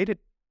we've created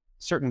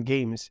certain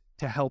games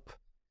to help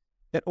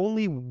that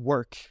only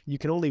work. You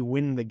can only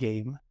win the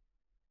game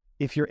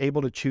if you're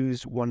able to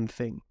choose one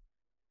thing.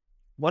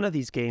 One of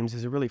these games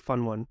is a really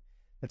fun one.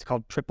 It's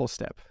called Triple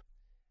Step.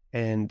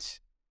 And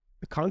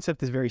the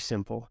concept is very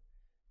simple.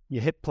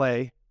 You hit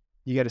play,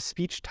 you get a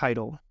speech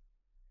title,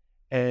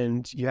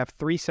 and you have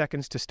 3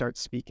 seconds to start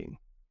speaking.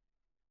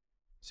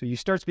 So you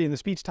start speaking, the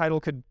speech title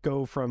could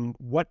go from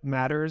what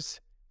matters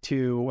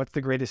to what's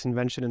the greatest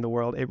invention in the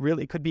world.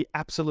 It could be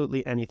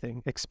absolutely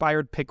anything.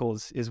 Expired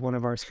pickles is one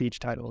of our speech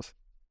titles.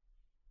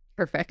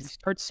 Perfect. You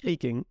start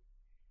speaking,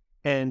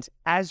 and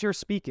as you're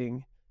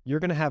speaking, you're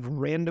going to have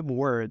random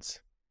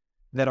words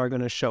that are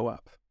going to show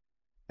up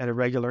at a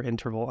regular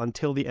interval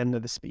until the end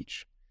of the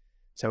speech.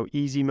 So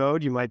easy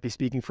mode, you might be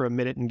speaking for a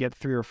minute and get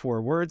 3 or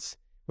 4 words.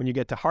 When you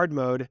get to hard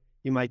mode,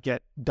 you might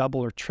get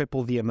double or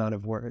triple the amount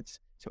of words.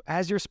 So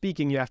as you're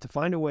speaking, you have to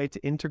find a way to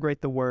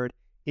integrate the word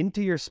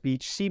into your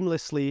speech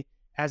seamlessly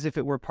as if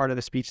it were part of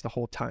the speech the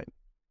whole time.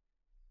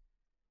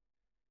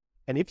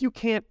 And if you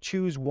can't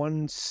choose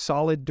one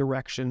solid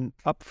direction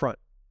up front,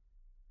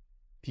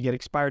 if you get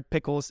expired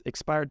pickles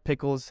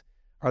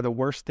are the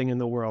worst thing in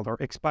the world, or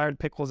expired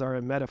pickles are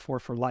a metaphor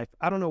for life.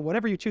 I don't know,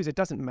 whatever you choose, it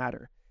doesn't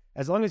matter.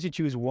 As long as you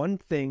choose one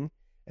thing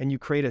and you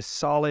create a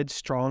solid,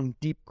 strong,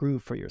 deep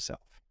groove for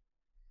yourself.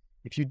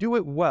 If you do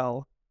it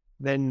well,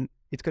 then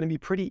it's going to be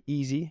pretty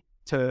easy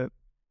to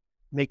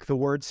make the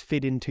words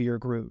fit into your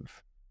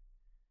groove.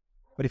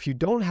 But if you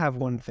don't have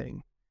one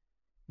thing,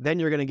 then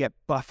you're going to get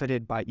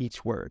buffeted by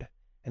each word.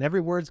 And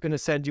every word's going to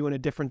send you in a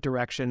different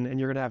direction, and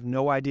you're going to have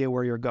no idea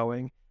where you're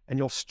going. And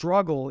you'll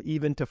struggle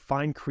even to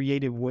find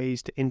creative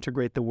ways to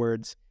integrate the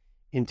words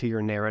into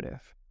your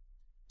narrative.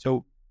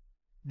 So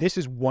this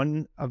is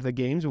one of the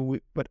games,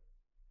 but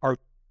our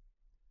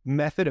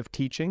method of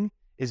teaching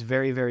is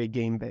very, very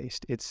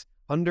game-based. It's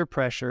under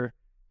pressure,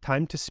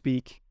 time to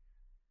speak,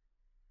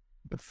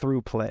 but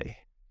through play.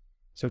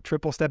 So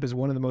Triple Step is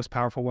one of the most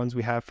powerful ones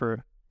we have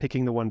for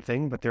picking the one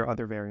thing, but there are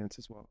other variants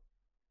as well.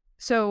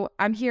 So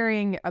I'm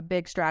hearing a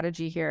big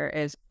strategy here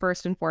is,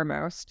 first and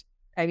foremost,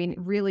 I mean,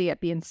 really at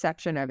the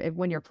inception of it,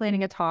 when you're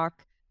planning a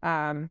talk,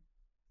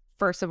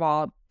 first of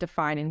all,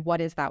 defining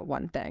what is that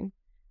one thing.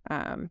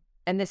 And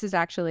this is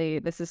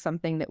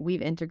something that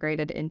we've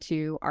integrated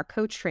into our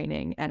coach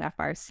training at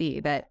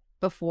FRC, that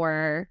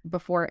before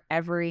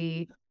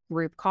every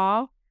group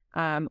call,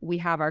 we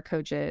have our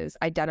coaches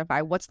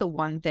identify what's the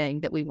one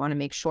thing that we want to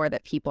make sure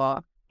that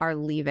people are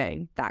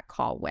leaving that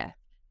call with,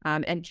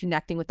 and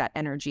connecting with that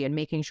energy and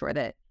making sure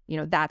that,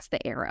 that's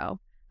the arrow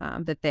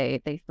that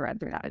they thread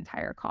through that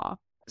entire call.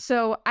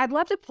 So I'd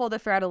love to pull the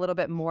thread a little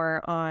bit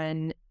more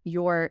on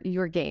your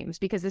games,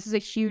 because this is a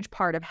huge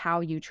part of how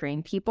you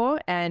train people,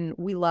 and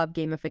we love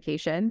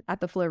gamification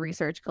at the Flow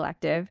Research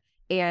Collective,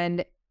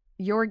 and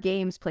your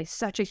games play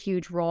such a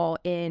huge role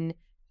in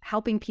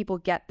helping people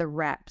get the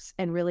reps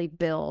and really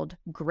build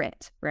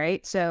grit,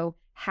 right? So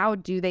how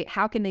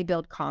can they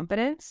build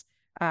confidence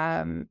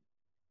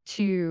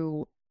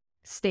to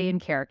stay in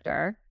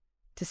character,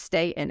 to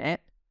stay in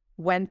it,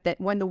 when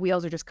the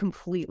wheels are just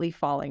completely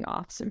falling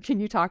off? So can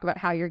you talk about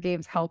how your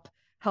games help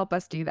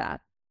us do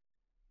that?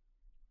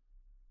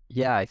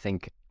 Yeah, I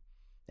think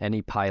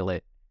any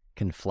pilot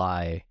can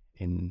fly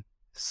in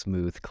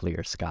smooth,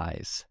 clear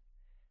skies.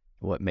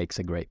 What makes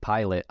a great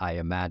pilot, I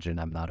imagine,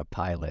 I'm not a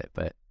pilot,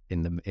 but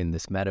in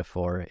this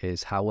metaphor,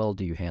 is how well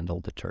do you handle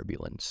the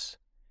turbulence?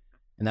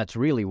 And that's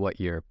really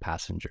what your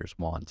passengers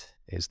want,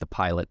 is the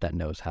pilot that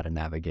knows how to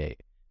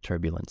navigate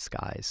turbulent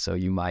skies. So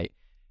you might,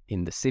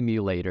 in the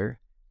simulator,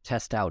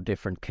 test out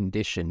different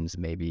conditions,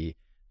 maybe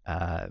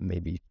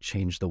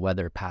change the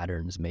weather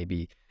patterns,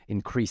 maybe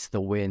increase the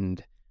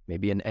wind,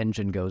 maybe an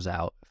engine goes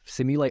out.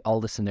 Simulate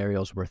all the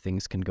scenarios where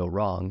things can go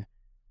wrong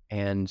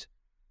and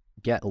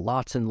get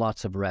lots and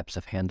lots of reps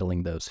of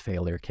handling those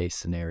failure case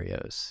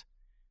scenarios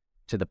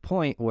to the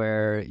point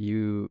where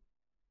you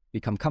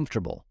become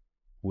comfortable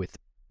with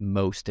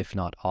most, if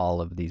not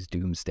all, of these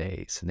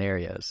doomsday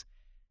scenarios.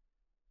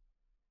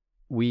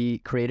 We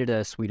created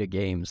a suite of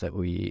games that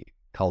we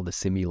call the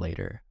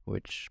simulator,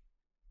 which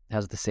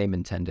has the same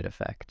intended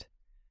effect.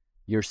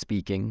 You're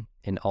speaking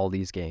in all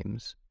these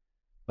games,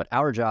 but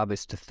our job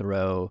is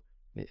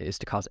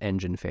to cause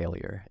engine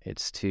failure.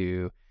 It's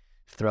to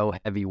throw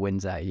heavy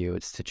winds at you.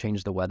 It's to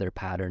change the weather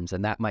patterns.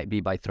 And that might be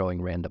by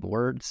throwing random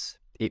words.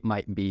 It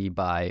might be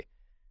by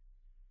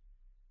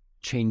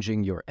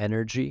changing your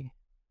energy,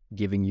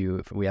 giving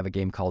you, we have a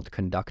game called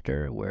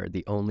Conductor, where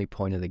the only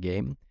point of the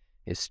game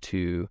is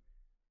to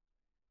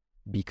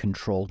be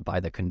controlled by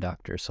the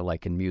conductor. So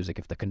like in music,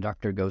 if the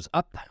conductor goes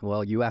up,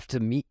 well, you have to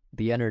meet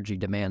the energy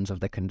demands of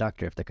the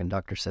conductor. If the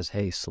conductor says,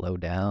 hey, slow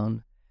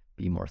down,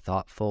 be more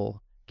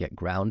thoughtful, get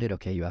grounded,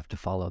 okay, you have to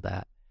follow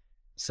that.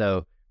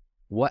 So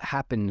what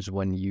happens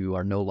when you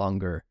are no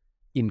longer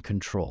in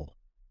control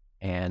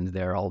and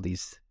there are all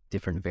these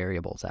different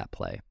variables at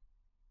play?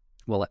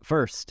 Well, at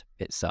first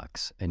it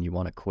sucks and you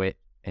want to quit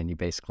and you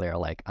basically are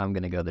like, I'm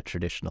going to go the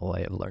traditional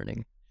way of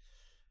learning.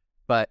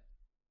 But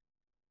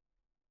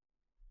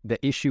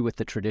the issue with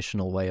the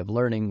traditional way of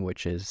learning,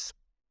 which is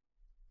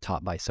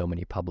taught by so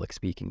many public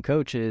speaking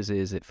coaches,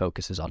 is it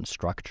focuses on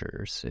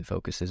structures, it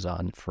focuses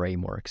on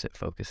frameworks, it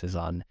focuses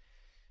on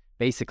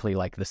basically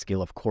like the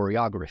skill of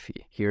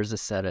choreography. Here's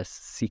a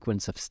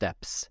sequence of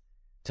steps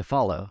to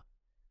follow.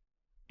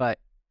 But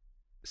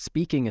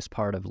speaking is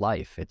part of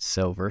life. It's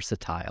so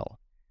versatile.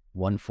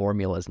 One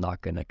formula is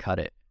not going to cut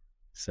it.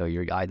 So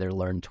you either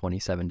learn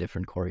 27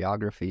 different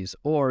choreographies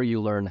or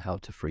you learn how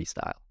to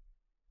freestyle.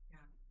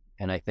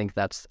 And I think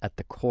that's at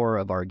the core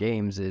of our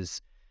games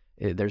is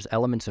there's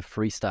elements of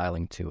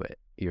freestyling to it.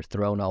 You're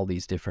throwing all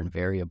these different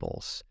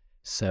variables.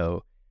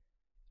 So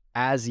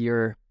as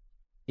you're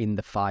in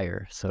the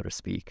fire, so to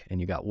speak,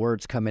 and you got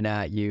words coming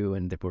at you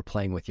and we're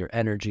playing with your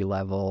energy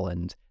level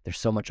and there's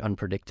so much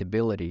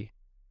unpredictability,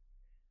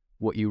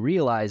 what you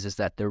realize is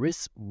that there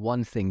is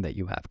one thing that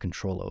you have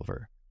control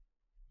over,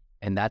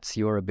 and that's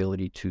your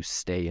ability to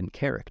stay in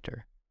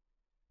character.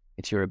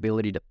 It's your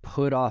ability to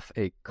put off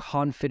a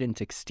confident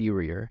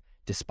exterior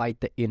despite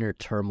the inner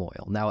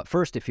turmoil. Now, at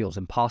first it feels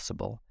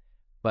impossible,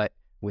 but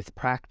with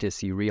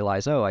practice, you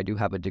realize, oh, I do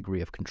have a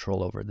degree of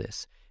control over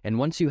this. And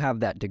once you have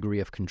that degree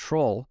of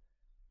control,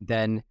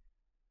 then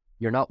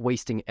you're not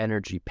wasting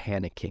energy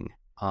panicking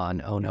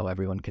on, oh no,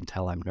 everyone can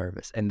tell I'm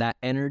nervous. And that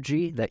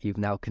energy that you've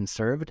now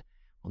conserved,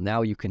 well,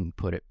 now you can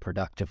put it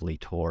productively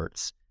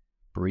towards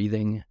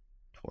breathing,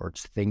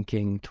 towards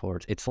thinking,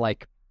 towards, it's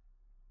like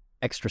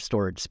extra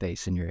storage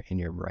space in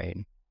your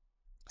brain.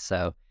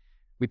 So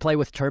we play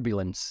with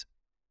turbulence,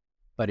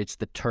 but it's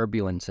the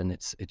turbulence and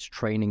it's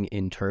training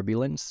in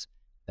turbulence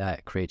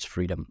that creates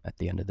freedom at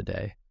the end of the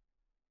day.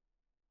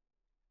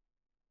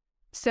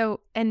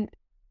 So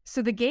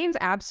the games,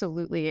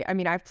 absolutely. I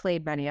mean, I've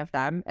played many of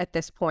them at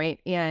this point,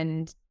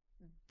 and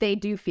they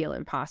do feel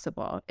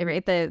impossible,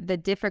 right? The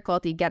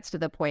difficulty gets to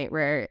the point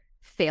where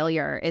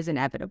failure is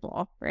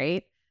inevitable,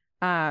 right?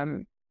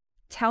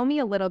 Tell me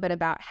a little bit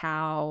about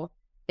how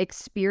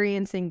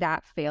experiencing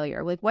that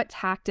failure, like what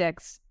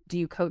tactics do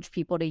you coach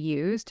people to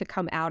use to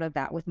come out of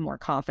that with more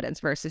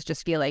confidence versus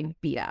just feeling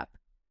beat up?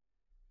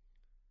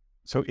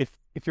 So if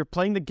you're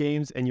playing the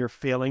games and you're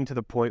failing to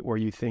the point where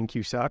you think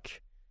you suck,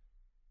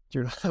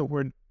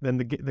 then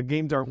the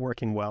games aren't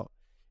working well.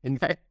 In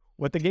fact,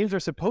 what the games are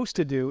supposed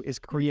to do is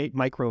create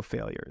micro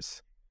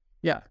failures.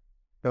 Yeah.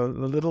 So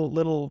the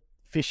little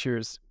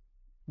fissures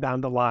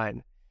down the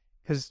line.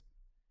 Because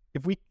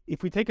if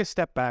we take a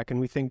step back and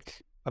we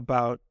think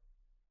about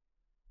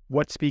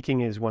what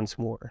speaking is once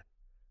more,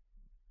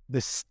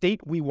 the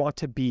state we want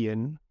to be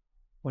in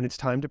when it's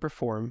time to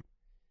perform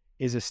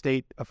is a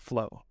state of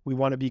flow. We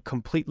want to be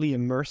completely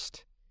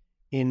immersed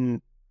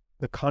in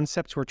the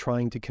concepts we're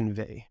trying to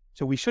convey.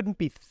 So we shouldn't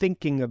be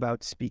thinking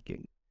about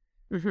speaking.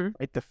 Mm-hmm.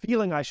 Right? The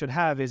feeling I should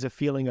have is a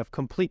feeling of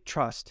complete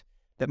trust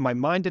that my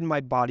mind and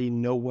my body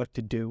know what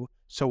to do,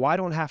 so I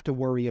don't have to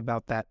worry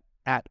about that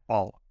at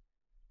all.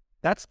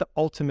 That's the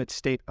ultimate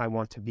state I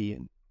want to be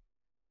in.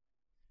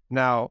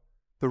 Now,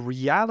 the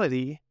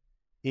reality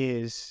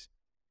is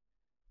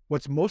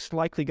what's most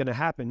likely going to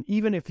happen,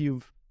 even if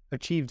you've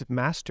achieved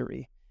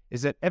mastery,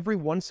 is that every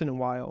once in a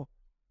while,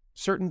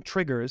 certain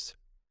triggers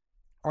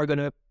are going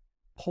to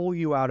pull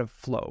you out of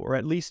flow, or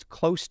at least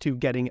close to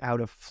getting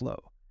out of flow.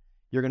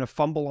 You're going to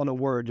fumble on a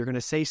word. You're going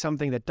to say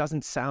something that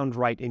doesn't sound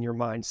right in your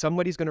mind.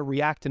 Somebody's going to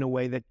react in a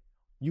way that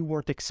you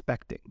weren't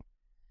expecting.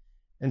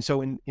 And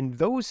so in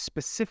those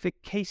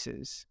specific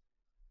cases,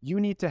 you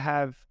need to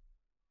have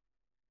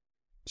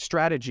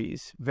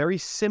strategies, very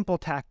simple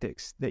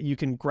tactics that you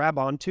can grab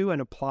onto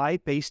and apply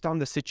based on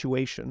the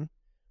situation.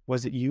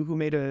 Was it you who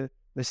made a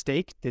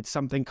mistake? Did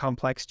something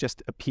complex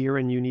just appear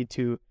and you need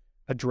to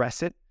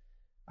address it?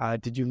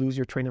 Did you lose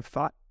your train of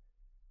thought?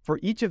 for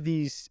each of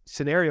these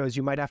scenarios,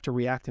 you might have to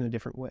react in a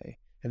different way.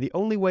 And the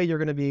only way you're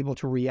going to be able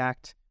to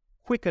react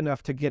quick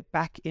enough to get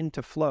back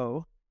into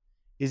flow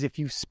is if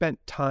you've spent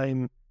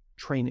time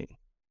training.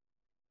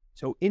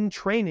 So in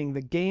training,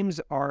 the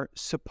games are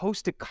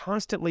supposed to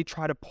constantly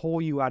try to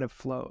pull you out of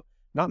flow,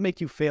 not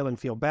make you fail and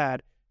feel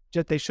bad.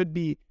 Just they should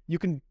be, you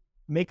can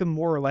make them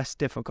more or less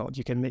difficult.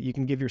 You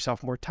can give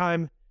yourself more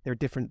time. There are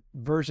different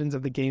versions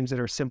of the games that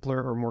are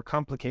simpler or more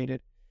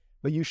complicated,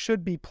 but you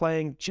should be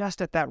playing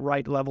just at that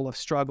right level of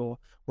struggle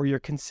where you're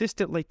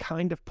consistently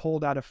kind of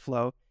pulled out of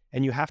flow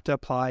and you have to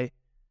apply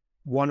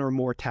one or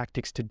more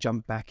tactics to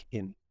jump back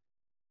in.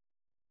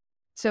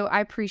 So I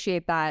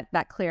appreciate that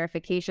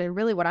clarification.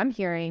 Really what I'm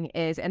hearing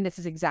is, and this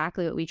is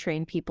exactly what we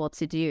train people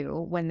to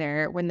do when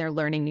they're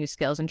learning new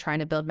skills and trying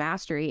to build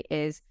mastery,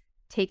 is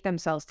take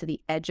themselves to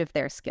the edge of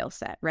their skill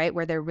set, right?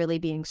 Where they're really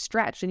being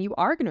stretched, and you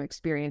are going to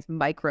experience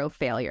micro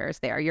failures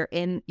there. You're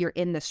in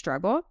the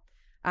struggle.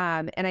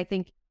 And I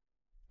think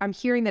I'm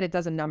hearing that it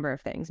does a number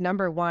of things.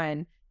 Number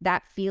one,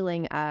 that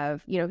feeling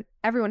of,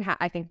 everyone,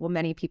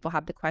 many people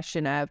have the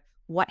question of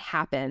what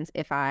happens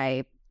if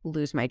I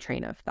lose my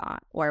train of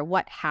thought, or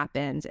what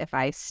happens if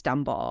I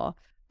stumble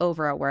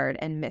over a word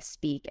and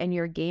misspeak. And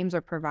your games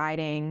are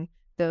providing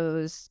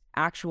those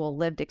actual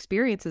lived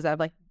experiences of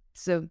like,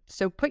 so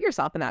put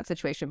yourself in that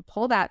situation,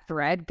 pull that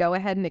thread, go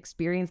ahead and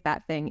experience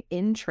that thing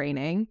in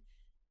training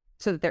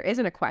so that there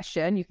isn't a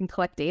question. You can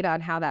collect data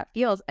on how that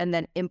feels and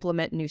then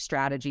implement new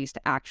strategies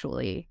to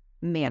actually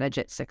manage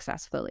it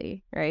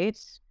successfully, right?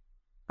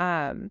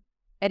 And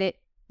it,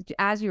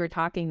 as you were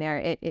talking there,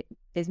 it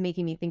is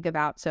making me think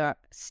about, so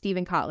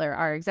Stephen Kotler,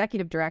 our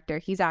executive director,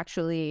 he's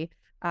actually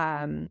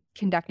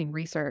conducting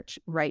research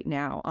right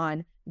now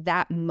on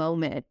that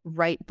moment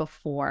right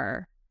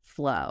before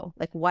flow,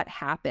 like what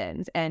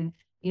happens. And,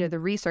 the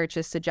research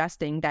is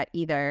suggesting that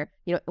either,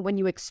 when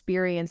you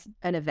experience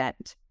an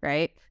event,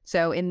 right?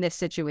 So in this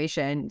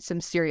situation,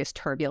 some serious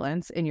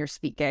turbulence in your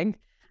speaking,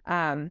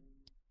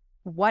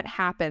 what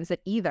happens that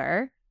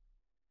either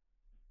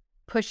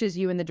pushes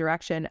you in the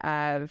direction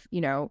of,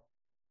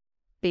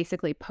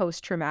 basically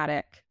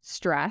post-traumatic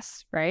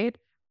stress, right?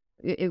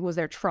 It was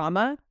there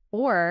trauma,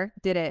 or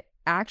did it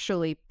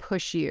actually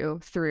push you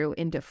through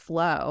into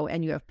flow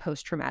and you have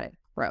post-traumatic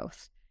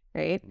growth,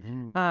 right?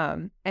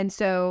 Mm-hmm. And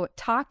so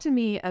talk to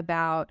me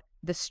about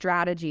the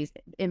strategies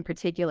in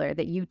particular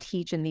that you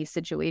teach in these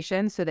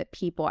situations so that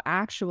people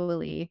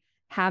actually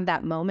have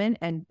that moment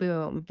and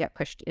boom, get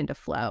pushed into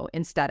flow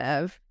instead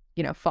of,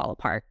 fall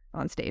apart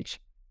on stage.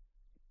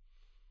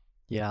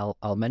 Yeah,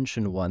 I'll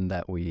mention one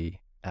that we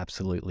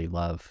absolutely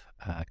love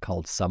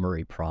called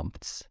summary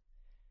prompts.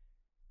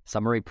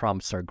 Summary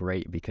prompts are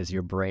great because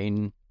your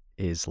brain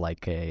is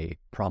like a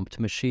prompt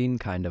machine,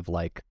 kind of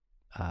like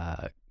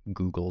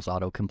Google's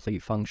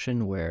autocomplete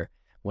function, where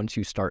once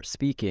you start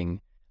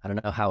speaking, I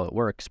don't know how it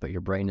works, but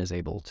your brain is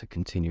able to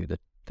continue the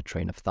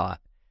train of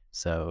thought.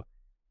 So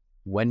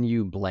when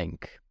you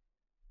blank,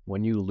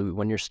 when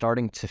you're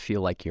starting to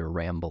feel like you're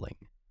rambling,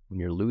 when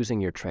you're losing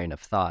your train of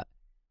thought,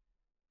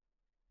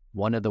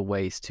 one of the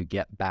ways to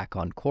get back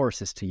on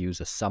course is to use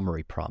a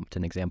summary prompt.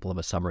 An example of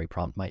a summary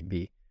prompt might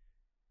be,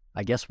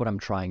 I guess what I'm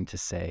trying to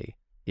say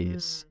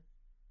is,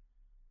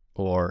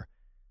 or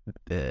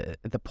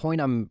the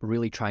point I'm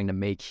really trying to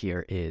make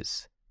here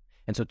is,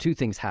 and so two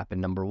things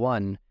happen. Number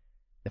one,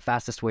 the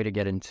fastest way to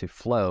get into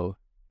flow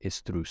is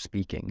through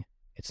speaking.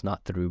 It's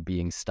not through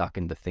being stuck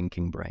in the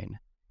thinking brain.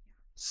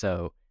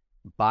 So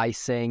by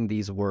saying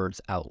these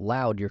words out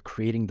loud, you're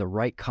creating the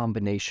right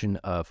combination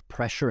of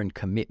pressure and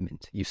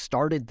commitment. You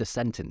started the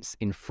sentence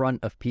in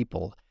front of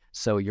people,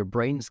 so your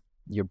brain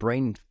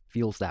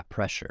feels that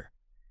pressure.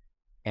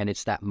 And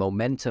it's that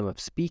momentum of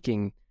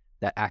speaking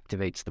that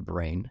activates the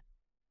brain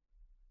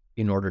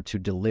in order to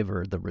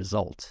deliver the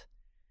result.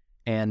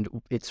 And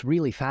it's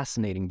really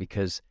fascinating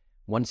because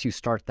once you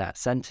start that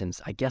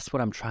sentence, I guess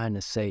what I'm trying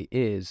to say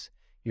is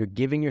you're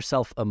giving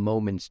yourself a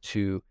moment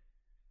to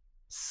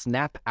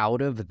snap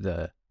out of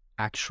the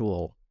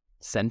actual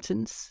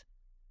sentence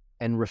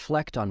and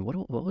reflect on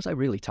what was I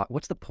really talking?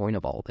 What's the point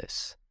of all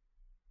this?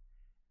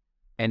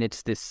 And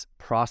it's this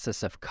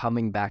process of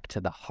coming back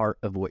to the heart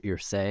of what you're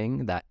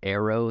saying, that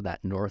arrow,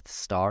 that North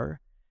Star,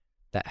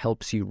 that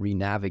helps you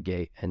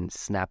re-navigate and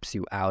snaps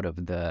you out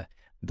of the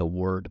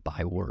word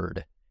by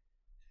word,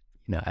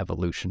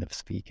 evolution of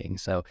speaking.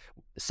 So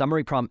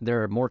summary prompt,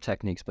 there are more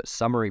techniques, but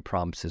summary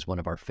prompts is one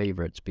of our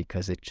favorites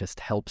because it just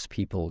helps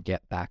people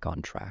get back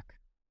on track.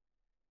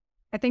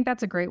 I think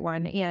that's a great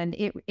one. And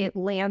it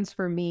lands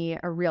for me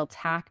a real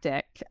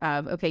tactic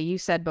of, okay, you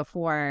said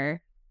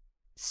before,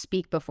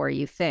 speak before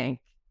you think,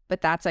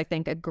 but that's, I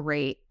think,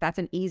 that's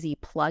an easy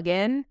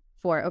plug-in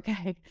for,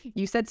 okay,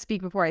 you said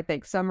speak before I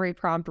think, summary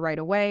prompt right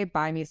away,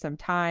 buy me some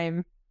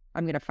time.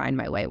 I'm going to find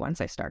my way once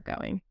I start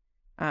going.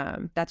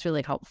 That's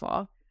really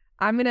helpful.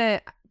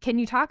 Can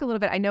you talk a little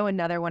bit? I know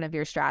another one of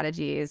your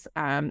strategies,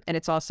 and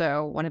it's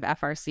also one of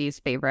FRC's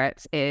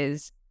favorites,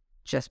 is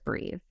just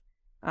breathe.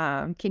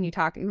 Can you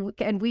talk,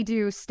 and we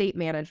do state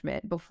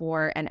management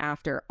before and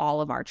after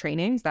all of our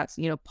trainings. That's,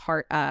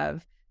 part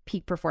of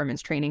peak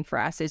performance training for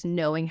us is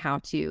knowing how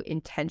to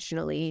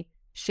intentionally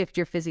shift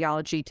your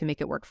physiology to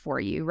make it work for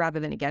you rather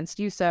than against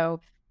you.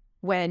 So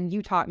when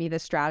you taught me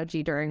this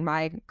strategy during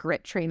my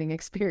grit training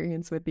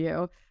experience with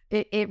you,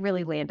 it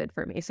really landed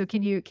for me. So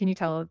can you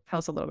tell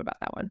us a little bit about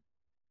that one?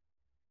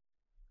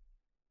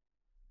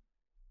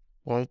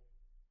 Well,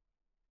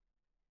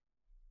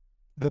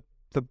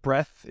 the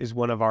breath is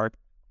one of our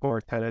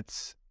core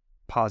tenets,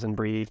 pause and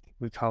breathe,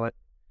 we call it.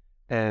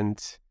 And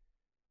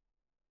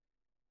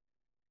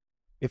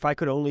if I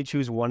could only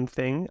choose one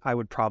thing, I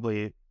would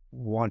probably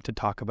want to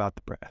talk about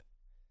the breath.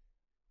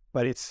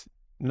 But it's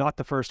not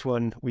the first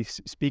one we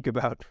speak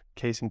about,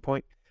 case in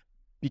point,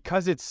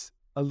 because it's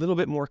a little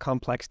bit more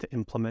complex to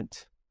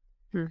implement.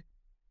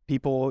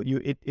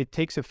 It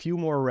takes a few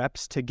more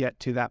reps to get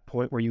to that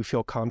point where you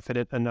feel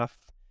confident enough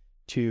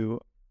to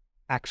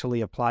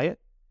actually apply it.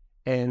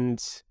 And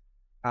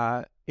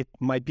it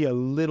might be a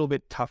little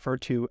bit tougher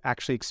to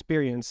actually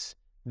experience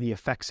the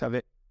effects of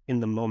it in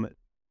the moment.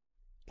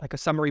 Like a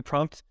summary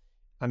prompt,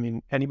 I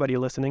mean, anybody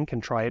listening can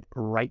try it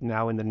right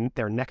now in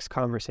their next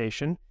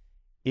conversation.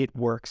 It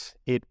works.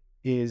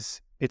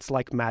 It's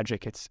like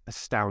magic. It's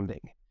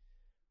astounding.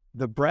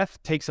 The breath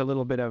takes a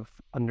little bit of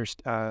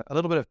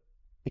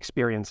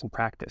experience and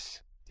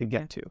practice to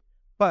get to,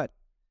 but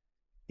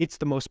it's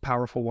the most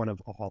powerful one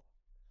of all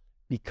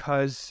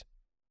because,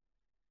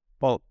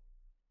 well,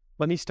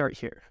 let me start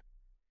here.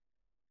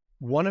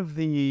 One of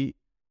the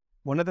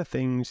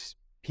things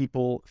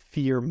people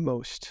fear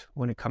most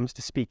when it comes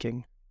to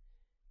speaking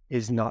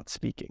is not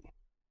speaking.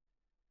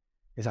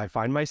 Is I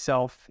find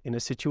myself in a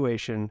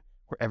situation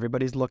where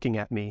everybody's looking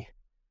at me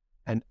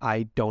and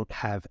I don't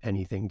have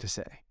anything to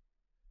say.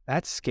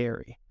 That's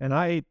scary. And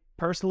I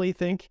personally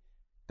think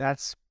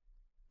that's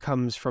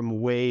comes from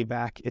way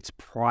back. It's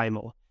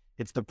primal.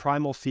 It's the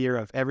primal fear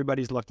of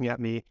everybody's looking at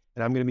me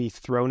and I'm going to be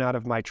thrown out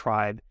of my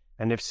tribe.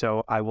 And if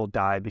so, I will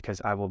die because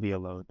I will be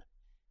alone.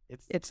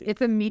 It's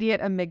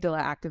immediate amygdala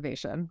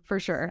activation for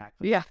sure.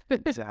 Exactly. Yeah.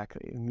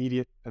 Exactly.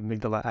 Immediate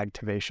amygdala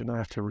activation. I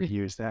have to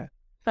reuse that.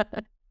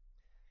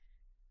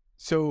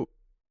 So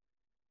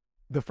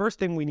the first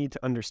thing we need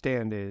to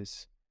understand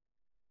is,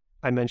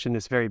 I mentioned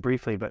this very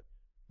briefly, but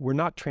we're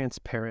not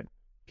transparent.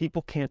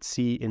 People can't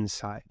see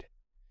inside.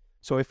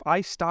 So if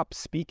I stop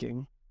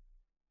speaking,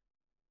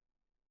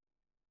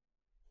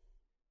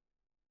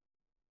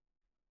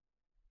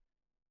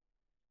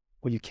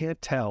 well, you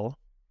can't tell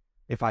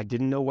if I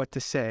didn't know what to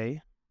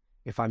say,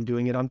 if I'm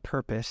doing it on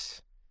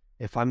purpose,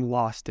 if I'm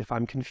lost, if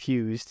I'm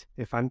confused,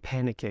 if I'm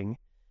panicking.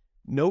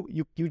 No,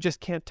 you just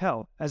can't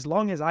tell. As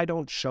long as I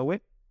don't show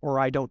it or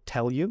I don't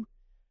tell you,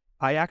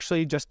 I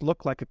actually just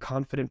look like a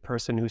confident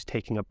person who's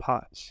taking a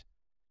pause.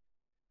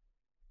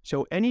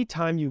 So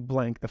anytime you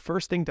blank, the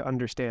first thing to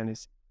understand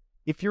is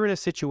if you're in a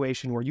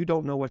situation where you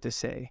don't know what to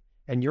say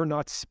and you're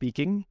not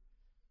speaking,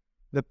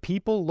 the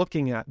people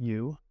looking at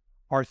you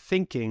are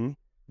thinking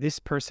this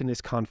person is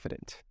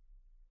confident.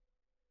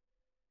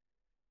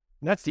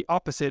 And that's the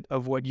opposite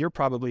of what you're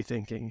probably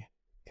thinking,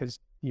 because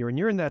when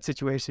you're in that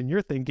situation,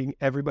 you're thinking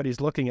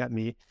everybody's looking at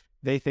me.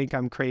 They think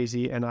I'm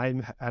crazy and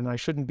I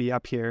shouldn't be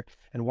up here.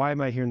 And why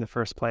am I here in the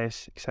first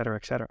place, et cetera,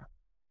 et cetera.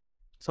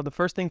 So the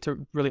first thing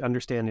to really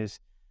understand is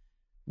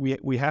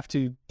we have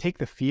to take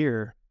the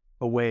fear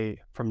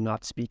away from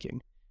not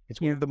speaking.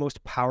 It's one of the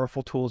most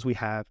powerful tools we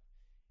have.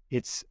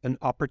 It's an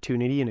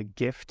opportunity and a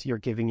gift you're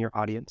giving your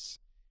audience.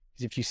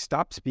 Because if you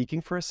stop speaking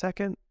for a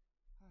second,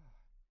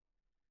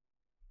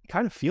 it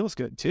kind of feels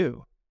good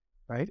too,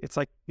 right? It's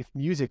like if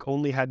music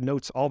only had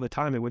notes all the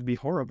time, it would be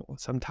horrible.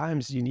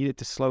 Sometimes you need it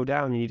to slow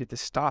down, you need it to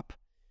stop.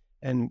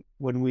 And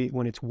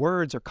when it's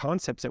words or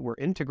concepts that we're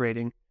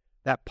integrating,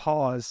 that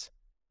pause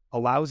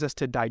allows us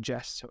to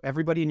digest. So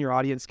everybody in your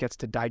audience gets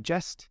to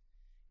digest,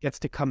 gets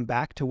to come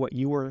back to what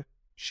you were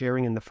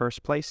sharing in the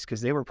first place,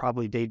 because they were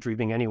probably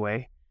daydreaming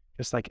anyway,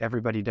 just like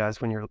everybody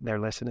does when they're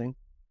listening.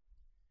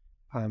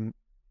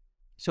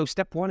 So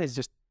step one is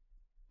just,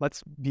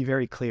 let's be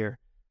very clear.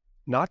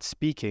 Not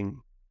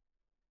speaking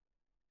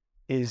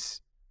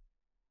is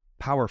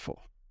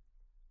powerful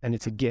and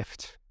it's a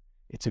gift.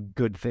 It's a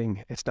good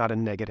thing. It's not a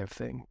negative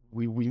thing.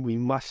 We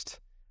must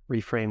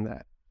reframe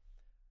that.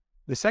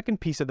 The second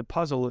piece of the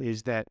puzzle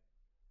is that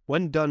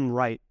when done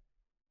right,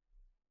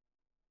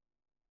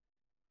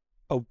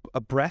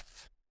 a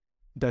breath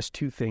does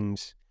two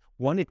things.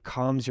 One, it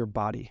calms your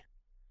body.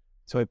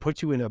 So it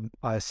puts you in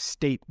a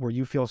state where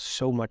you feel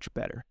so much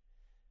better.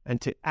 And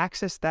to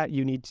access that,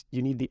 you need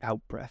the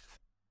out breath.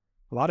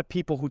 A lot of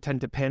people who tend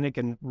to panic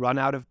and run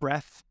out of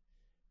breath,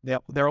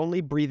 they're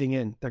only breathing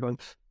in. They're going,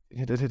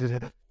 and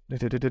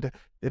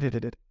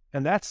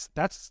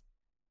that's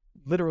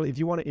literally, if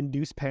you want to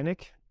induce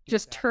panic,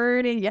 just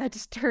turning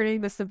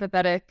the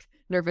sympathetic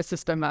nervous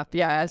system up.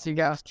 Yeah, as you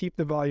go. Just keep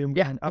the volume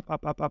going up,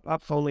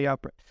 only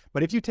out breath.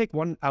 But if you take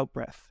one out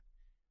breath,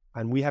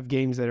 and we have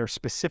games that are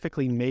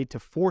specifically made to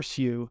force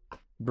you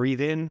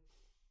breathe in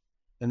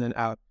and then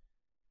out.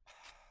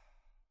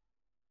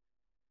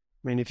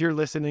 I mean, if you're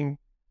listening,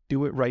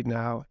 do it right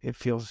now. It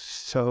feels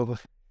so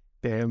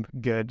damn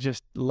good.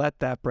 Just let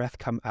that breath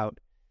come out.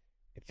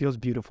 It feels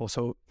beautiful.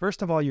 So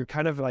first of all, you're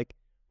kind of like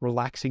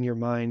relaxing your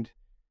mind,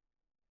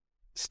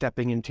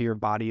 stepping into your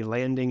body,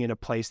 landing in a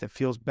place that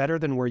feels better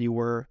than where you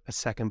were a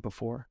second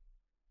before.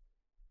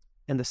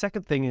 And the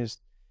second thing is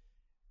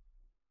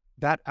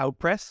that out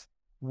breath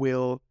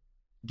will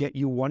get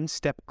you one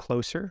step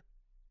closer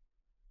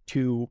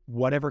to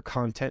whatever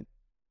content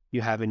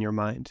you have in your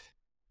mind.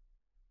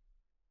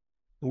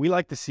 We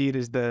like to see it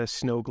as the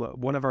snow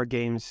globe. One of our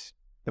games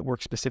that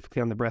works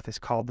specifically on the breath is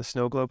called the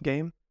snow globe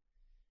game.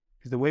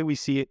 Because the way we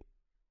see it,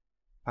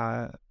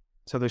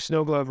 so there's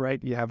snow globe,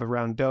 right? You have a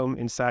round dome.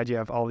 Inside you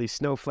have all these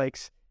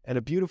snowflakes and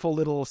a beautiful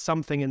little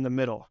something in the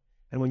middle.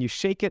 And when you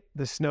shake it,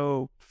 the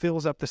snow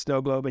fills up the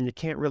snow globe and you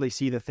can't really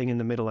see the thing in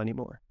the middle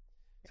anymore.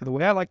 So the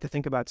way I like to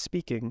think about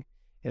speaking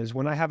is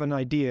when I have an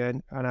idea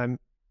and I'm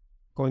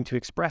going to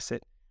express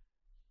it,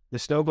 the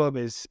snow globe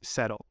is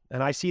settled.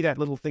 And I see that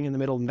little thing in the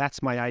middle and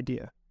that's my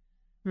idea.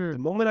 The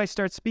moment I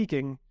start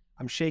speaking,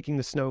 I'm shaking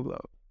the snow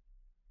globe.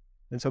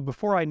 And so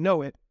before I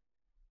know it,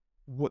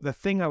 the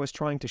thing I was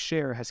trying to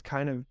share has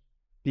kind of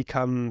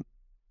become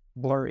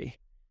blurry.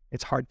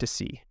 It's hard to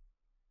see.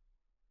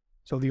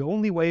 So the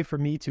only way for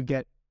me to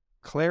get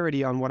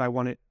clarity on what I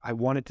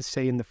wanted to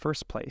say in the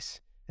first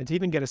place, and to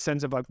even get a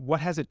sense of like, what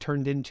has it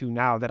turned into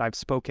now that I've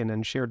spoken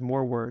and shared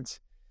more words,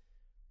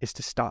 is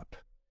to stop.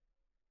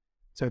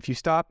 So if you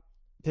stop,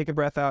 take a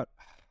breath out,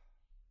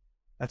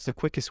 that's the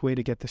quickest way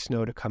to get the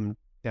snow to come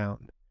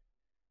down.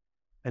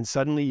 And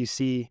suddenly you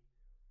see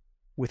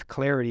with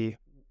clarity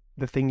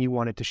the thing you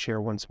wanted to share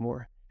once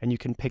more, and you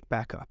can pick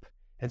back up.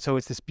 And so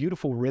it's this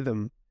beautiful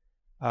rhythm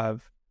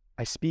of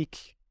I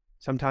speak.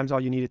 Sometimes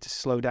all you need is to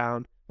slow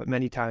down, but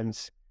many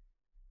times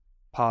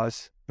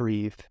pause,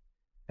 breathe.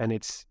 And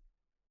it's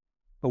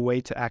a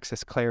way to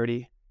access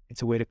clarity.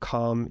 It's a way to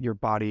calm your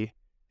body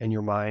and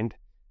your mind.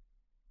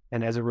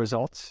 And as a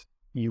result,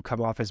 you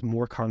come off as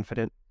more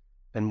confident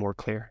and more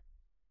clear.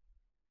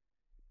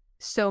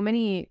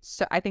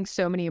 I think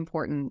so many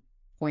important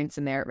points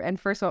in there. And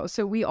first of all,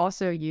 so we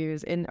also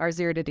use in our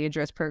Zero to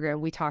Dangerous program,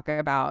 we talk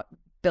about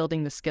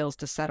building the skills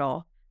to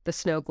settle the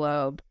snow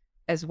globe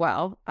as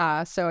well.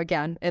 So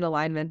again, in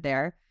alignment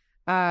there.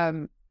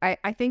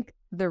 I think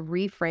the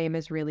reframe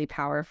is really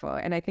powerful.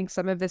 And I think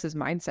some of this is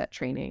mindset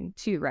training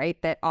too,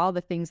 right? That all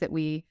the things that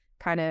we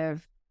kind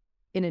of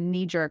in a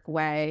knee-jerk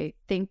way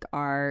think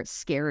are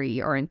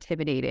scary or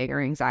intimidating or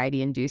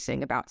anxiety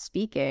inducing about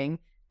speaking,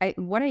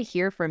 what I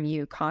hear from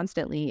you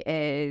constantly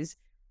is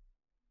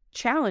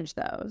challenge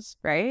those,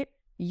 right?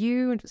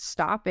 You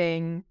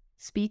stopping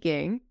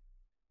speaking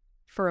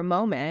for a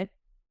moment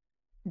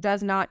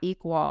does not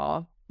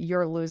equal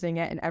you're losing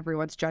it and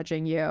everyone's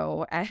judging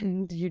you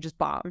and you just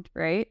bombed,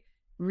 right?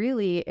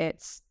 Really,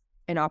 it's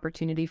an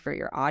opportunity for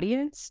your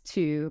audience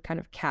to kind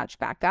of catch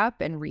back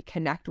up and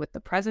reconnect with the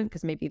present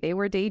because maybe they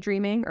were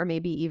daydreaming or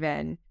maybe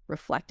even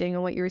reflecting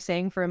on what you were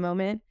saying for a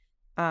moment.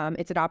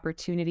 It's an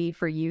opportunity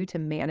for you to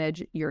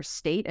manage your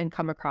state and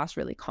come across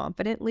really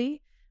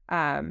confidently.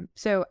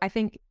 So I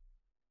think,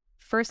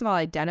 first of all,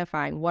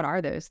 identifying what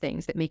are those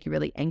things that make you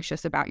really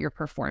anxious about your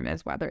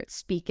performance, whether it's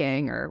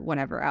speaking or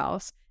whatever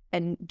else,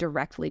 and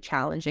directly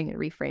challenging and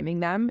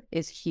reframing them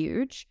is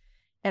huge.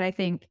 And I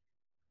think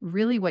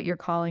really what you're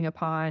calling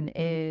upon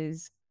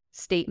is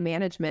state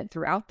management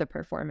throughout the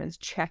performance,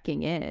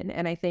 checking in.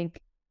 And I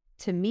think,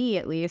 to me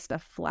at least, a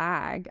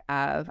flag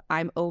of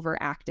I'm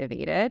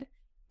overactivated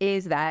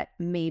is that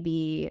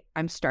maybe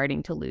I'm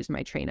starting to lose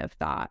my train of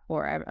thought,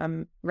 or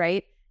I'm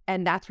right.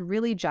 And that's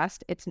really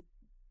just, it's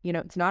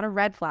not a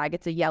red flag,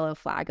 it's a yellow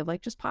flag of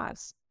like, just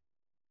pause,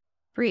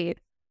 breathe,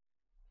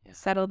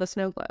 settle the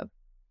snow globe,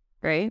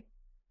 right?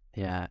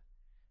 Yeah.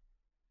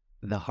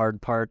 The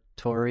hard part,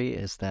 Tori,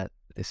 is that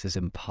this is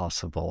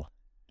impossible,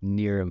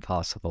 near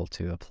impossible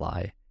to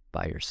apply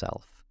by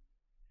yourself.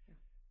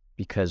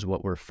 Because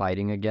what we're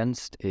fighting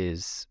against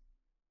is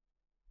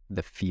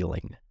the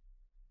feeling.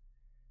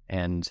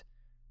 And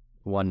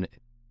one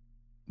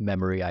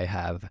memory I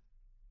have,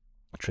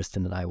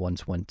 Tristan and I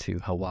once went to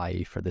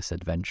Hawaii for this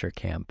adventure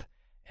camp,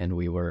 and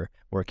we were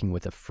working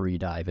with a free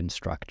dive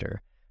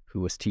instructor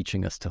who was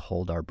teaching us to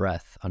hold our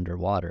breath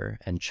underwater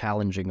and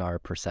challenging our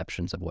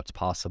perceptions of what's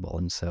possible.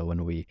 And so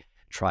when we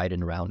tried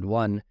in round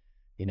one,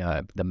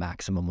 the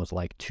maximum was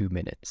like 2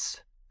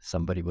 minutes.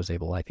 Somebody was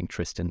able, I think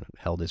Tristan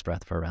held his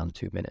breath for around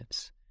 2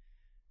 minutes.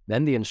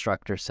 Then the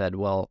instructor said,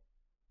 well,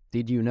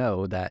 did you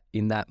know that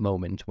in that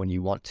moment when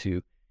you want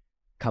to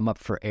come up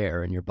for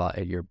air and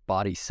your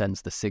body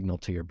sends the signal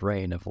to your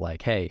brain of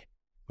like, hey,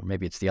 or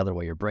maybe it's the other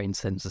way, your brain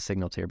sends the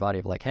signal to your body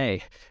of like,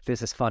 hey,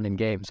 this is fun in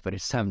games, but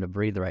it's time to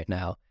breathe right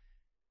now.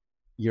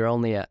 You're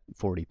only at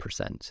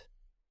 40%.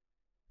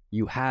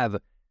 You have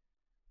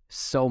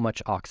so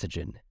much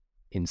oxygen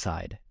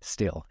inside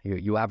still.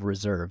 You have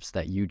reserves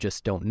that you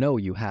just don't know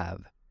you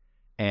have.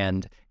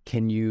 And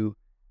can you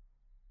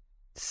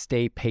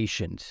stay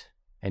patient?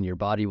 And your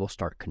body will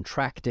start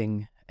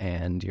contracting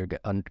and you're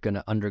going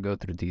to undergo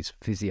through these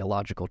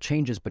physiological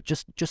changes. But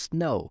just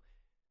know,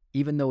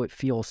 even though it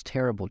feels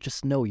terrible,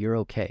 just know you're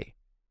okay.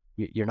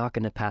 You're not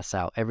going to pass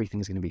out.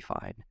 Everything's going to be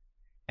fine.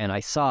 And I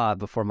saw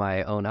before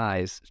my own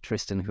eyes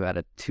Tristan, who had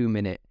a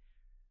 2-minute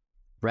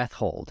breath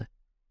hold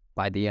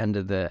by the end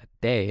of the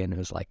day, and it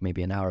was like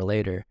maybe an hour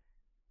later.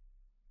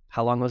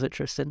 How long was it,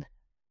 Tristan?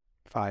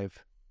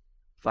 5.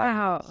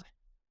 Wow.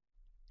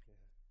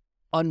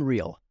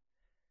 Unreal.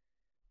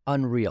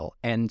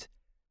 And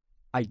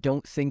I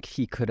don't think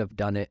he could have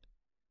done it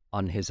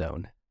on his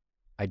own.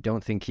 I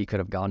don't think he could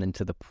have gone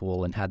into the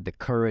pool and had the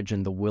courage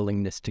and the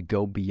willingness to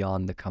go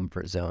beyond the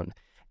comfort zone.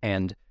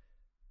 And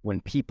when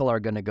people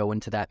are going to go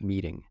into that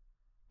meeting,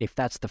 if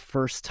that's the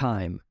first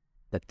time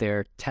that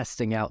they're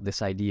testing out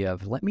this idea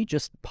of, let me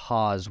just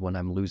pause when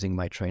I'm losing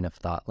my train of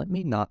thought, let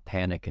me not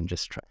panic and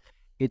just try.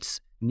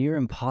 It's near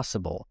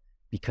impossible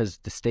because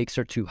the stakes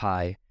are too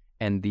high,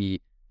 and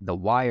the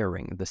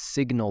wiring, the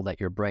signal that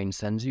your brain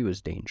sends you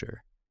is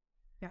danger.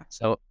 Yeah.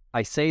 So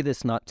I say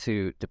this not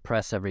to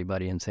depress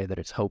everybody and say that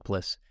it's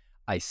hopeless.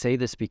 I say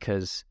this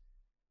because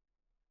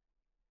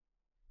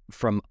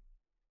from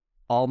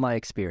all my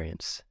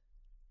experience,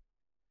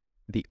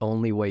 the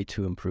only way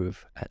to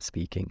improve at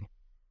speaking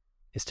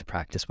is to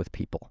practice with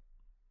people.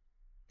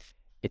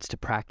 It's to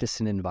practice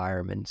in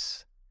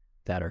environments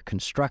that are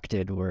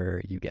constructed,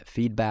 where you get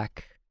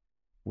feedback,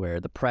 where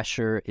the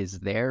pressure is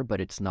there, but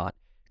it's not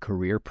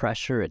career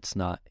pressure. It's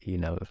not,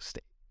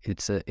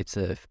 it's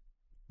a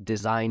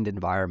designed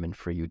environment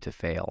for you to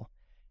fail.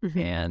 Mm-hmm.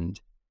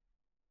 And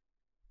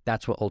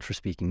that's what Ultra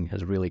Speaking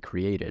has really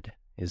created,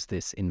 is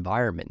this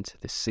environment,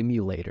 this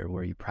simulator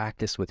where you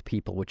practice with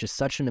people, which is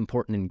such an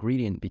important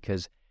ingredient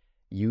because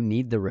you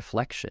need the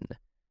reflection.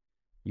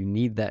 You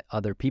need that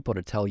other people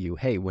to tell you,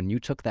 hey, when you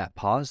took that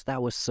pause,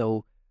 that was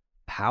so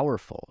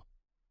powerful.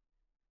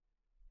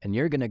 And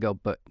you're going to go,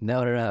 but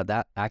no,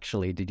 that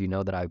actually, did you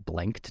know that I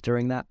blanked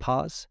during that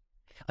pause?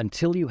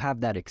 Until you have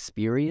that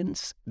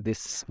experience,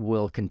 this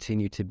will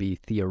continue to be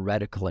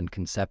theoretical and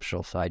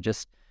conceptual. So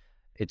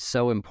it's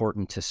so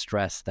important to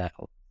stress that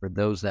for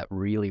those that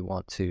really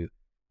want to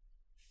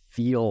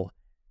feel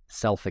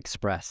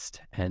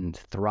self-expressed and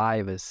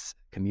thrive as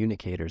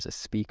communicators, as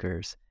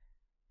speakers,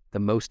 the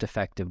most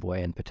effective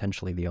way, and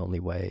potentially the only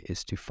way,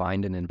 is to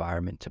find an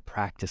environment to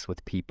practice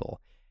with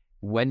people.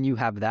 When you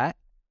have that,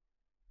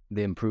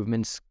 the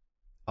improvements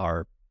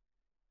are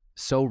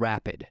so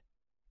rapid,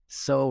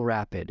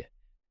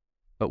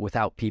 but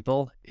without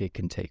people, it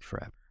can take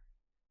forever.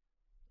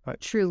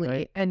 Truly.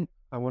 Right? And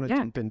I want to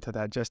jump into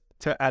that just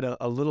to add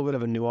a little bit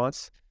of a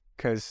nuance,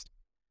 because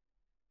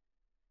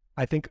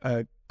I think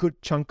a good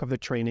chunk of the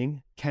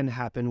training can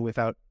happen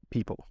without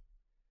people.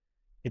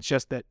 It's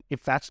just that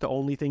if that's the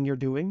only thing you're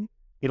doing,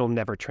 it'll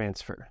never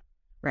transfer.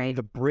 right.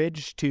 The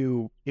bridge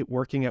to it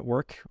working at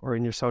work or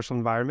in your social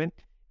environment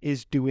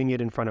is doing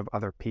it in front of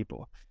other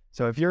people.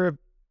 So if you're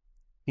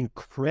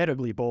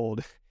incredibly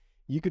bold,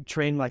 you could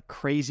train like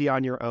crazy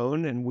on your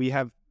own, and you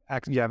have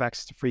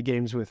access to free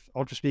games with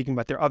Ultra Speaking,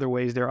 but there are other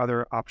ways, there are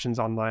other options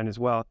online as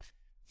well.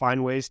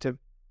 Find ways to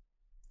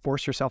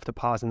force yourself to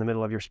pause in the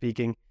middle of your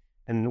speaking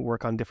and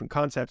work on different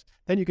concepts.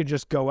 Then you can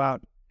just go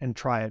out and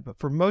try it. But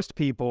for most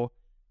people,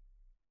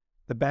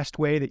 the best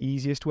way, the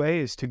easiest way,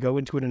 is to go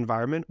into an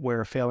environment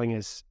where failing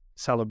is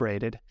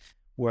celebrated,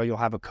 where you'll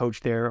have a coach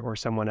there or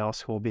someone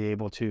else who will be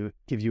able to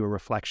give you a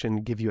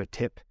reflection, give you a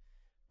tip.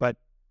 But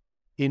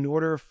in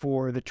order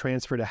for the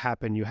transfer to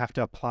happen, you have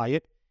to apply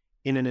it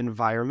in an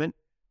environment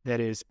that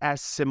is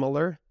as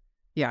similar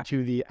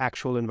to the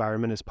actual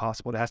environment as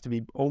possible. It has to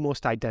be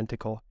almost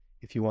identical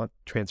if you want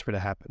transfer to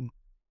happen.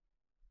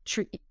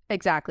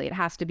 Exactly. It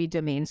has to be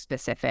domain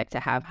specific to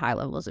have high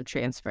levels of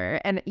transfer.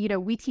 And,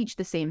 we teach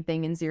the same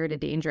thing in Zero to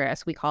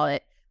Dangerous. We call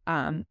it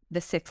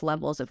the 6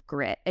 levels of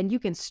grit. And you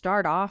can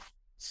start off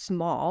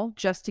small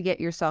just to get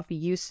yourself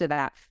used to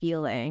that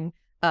feeling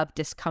of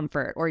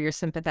discomfort, or your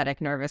sympathetic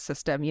nervous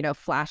system,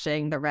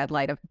 flashing the red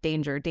light of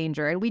danger,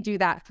 danger. And we do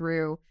that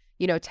through,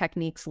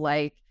 techniques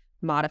like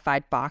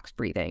modified box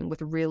breathing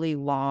with really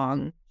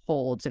long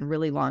holds and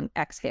really long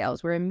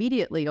exhales, where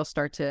immediately you'll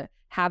start to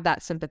have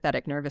that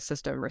sympathetic nervous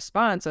system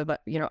response of,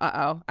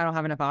 uh-oh, I don't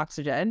have enough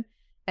oxygen.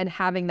 And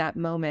having that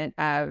moment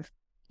of,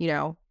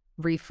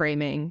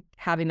 reframing,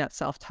 having that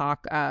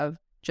self-talk of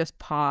just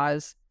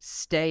pause,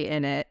 stay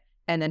in it,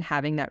 and then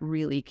having that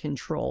really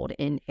controlled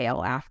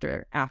inhale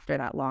after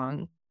that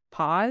long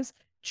pause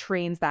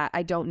trains that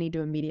I don't need to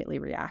immediately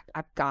react.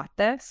 I've got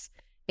this.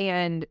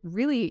 And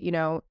really,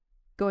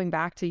 going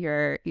back to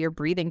your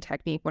breathing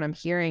technique, what I'm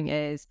hearing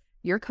is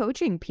you're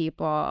coaching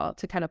people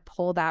to kind of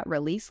pull that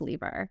release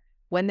lever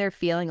when they're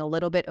feeling a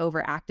little bit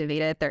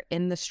overactivated, they're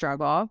in the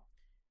struggle,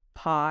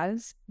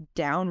 pause,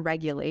 down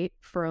regulate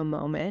for a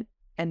moment.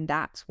 And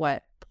that's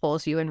what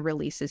pulls you and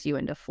releases you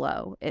into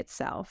flow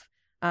itself.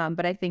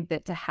 But I think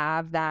that to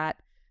have that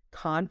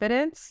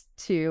confidence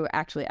to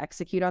actually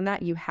execute on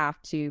that, you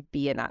have to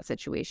be in that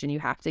situation.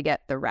 You have to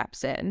get the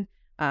reps in.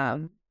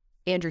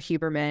 Andrew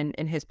Huberman,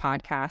 in his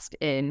podcast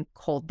in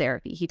Cold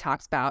Therapy, he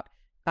talks about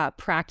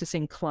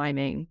practicing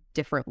climbing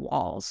different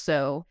walls.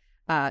 So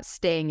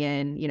staying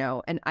in,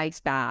 an ice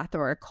bath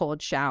or a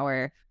cold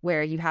shower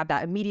where you have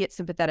that immediate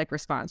sympathetic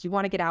response. You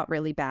want to get out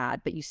really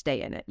bad, but you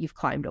stay in it. You've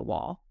climbed a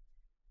wall.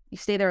 you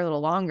stay there a little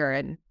longer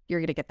and you're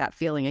going to get that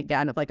feeling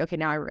again of like, okay,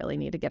 now I really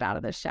need to get out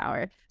of this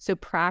shower. So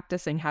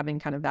practicing having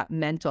kind of that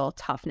mental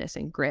toughness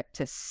and grit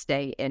to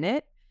stay in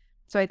it.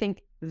 So I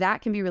think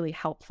that can be really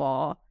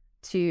helpful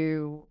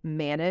to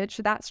manage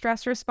that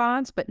stress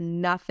response, but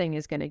nothing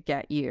is going to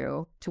get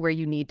you to where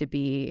you need to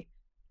be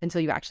until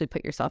you actually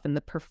put yourself in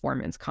the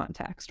performance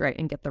context, right?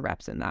 And get the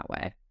reps in that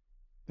way.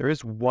 There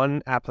is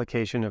one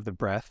application of the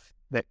breath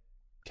that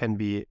can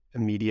be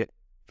immediate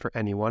for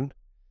anyone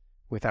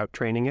without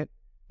training it,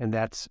 and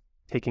that's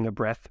taking a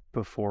breath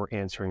before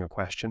answering a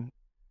question.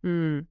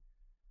 When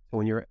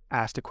you're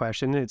asked a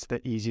question, it's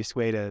the easiest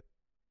way to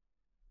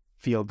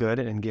feel good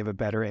and give a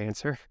better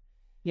answer.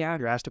 Yeah.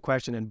 You're asked a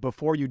question, and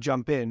before you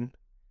jump in,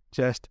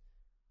 just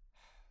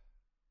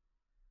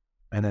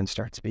and then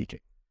start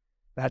speaking.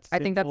 I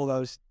think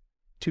those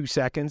 2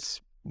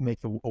 seconds make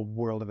a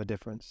world of a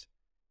difference.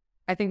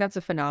 I think that's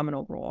a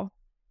phenomenal rule.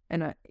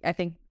 And I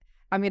think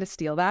I'm going to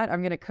steal that.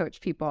 I'm going to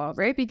coach people,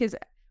 right? Because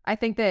I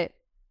think that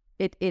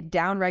it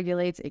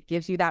down-regulates, it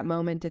gives you that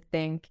moment to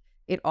think.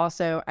 It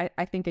also,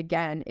 I think,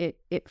 again,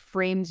 it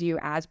frames you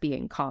as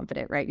being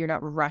confident, right? You're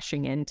not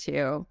rushing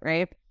into,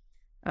 right?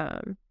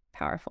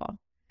 Powerful.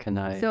 Can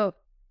I? So,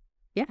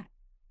 yeah.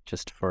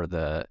 Just for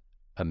the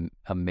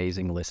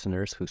amazing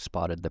listeners who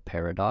spotted the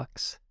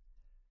paradox.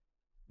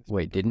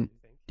 Wait, didn't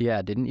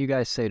you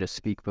guys say to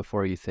speak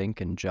before you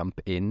think and jump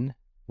in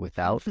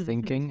without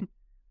thinking?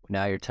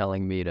 Now you're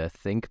telling me to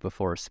think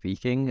before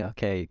speaking?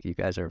 Okay, you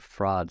guys are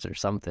frauds or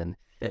something.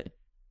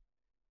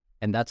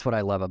 And that's what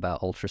I love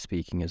about ultra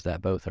speaking, is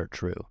that both are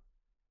true.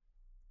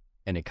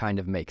 And it kind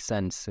of makes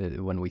sense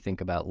when we think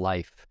about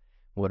life.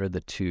 What are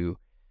the two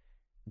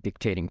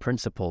dictating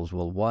principles?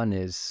 Well, one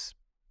is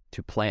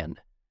to plan,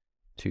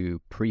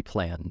 to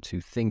pre-plan, to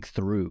think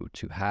through,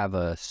 to have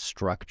a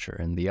structure.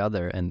 And the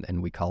other,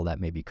 and we call that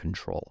maybe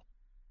control.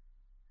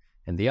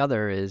 And the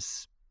other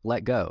is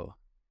let go,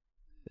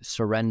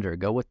 surrender,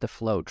 go with the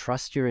flow,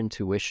 trust your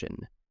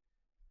intuition.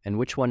 And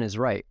which one is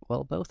right?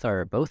 Well, both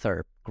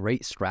are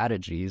great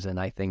strategies. And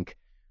I think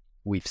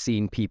we've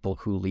seen people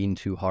who lean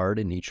too hard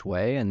in each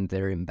way and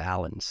they're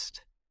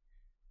imbalanced.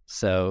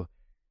 So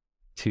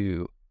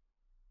to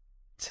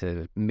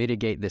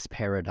mitigate this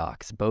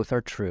paradox, both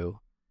are true.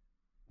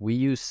 We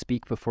use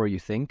speak before you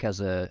think as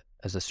a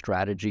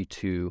strategy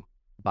to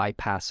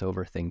bypass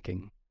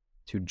overthinking,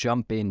 to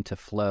jump into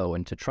flow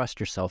and to trust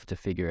yourself to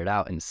figure it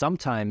out. And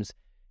sometimes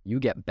you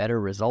get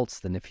better results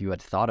than if you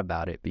had thought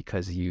about it,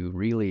 because you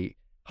really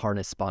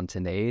harness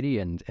spontaneity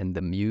and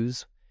the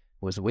muse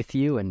was with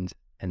you and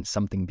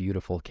something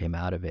beautiful came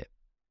out of it.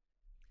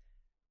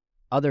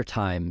 Other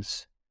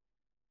times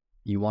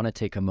you want to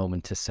take a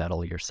moment to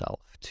settle yourself,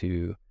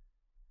 to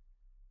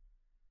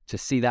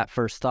see that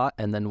first thought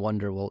and then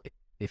wonder, well,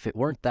 if it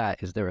weren't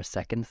that, is there a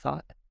second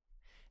thought?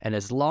 And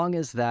as long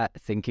as that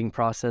thinking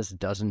process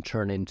doesn't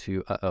turn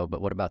into,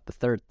 but what about the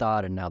third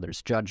thought? And now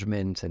there's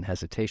judgment and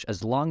hesitation.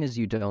 As long as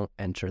you don't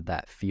enter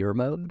that fear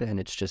mode and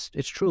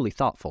it's truly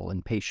thoughtful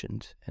and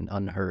patient and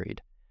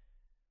unhurried,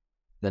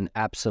 then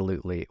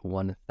absolutely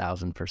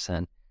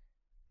 1000%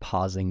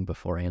 pausing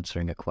before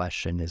answering a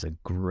question is a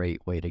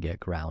great way to get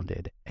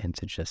grounded and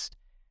to just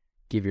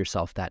give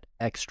yourself that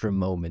extra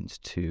moment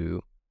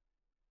to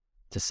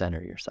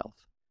center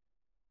yourself.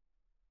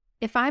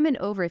 If I'm an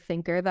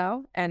overthinker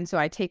though, and so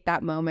I take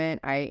that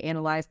moment, I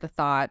analyze the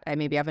thought, I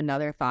maybe have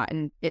another thought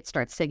and it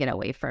starts to get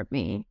away from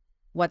me.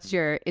 Is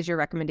your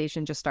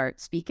recommendation just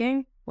start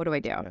speaking? What do I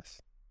do?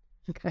 Yes.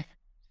 Okay.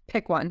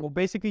 Pick one. Well,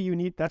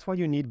 basically that's why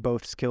you need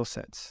both skill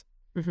sets.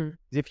 Mm-hmm.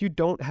 If you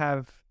don't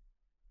have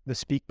the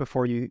speak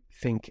before you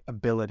think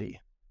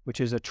ability, which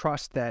is a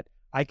trust that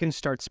I can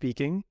start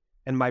speaking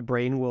and my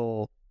brain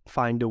will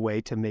find a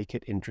way to make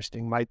it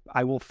interesting.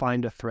 I will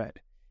find a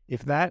thread.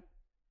 If that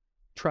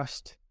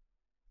trust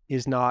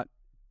is not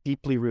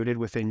deeply rooted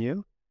within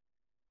you,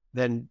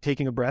 then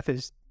taking a breath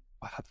is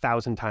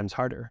 1,000 times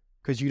harder,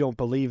 because you don't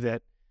believe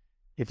that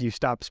if you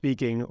stop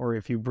speaking or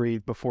if you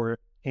breathe before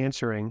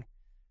answering,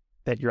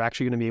 that you're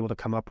actually going to be able to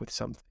come up with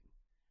something.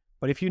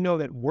 But if you know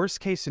that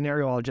worst case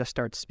scenario, I'll just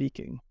start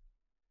speaking,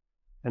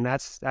 and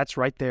that's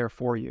right there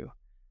for you,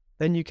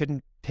 then you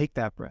can take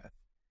that breath.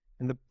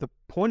 And the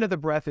point of the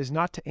breath is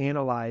not to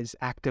analyze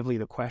actively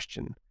the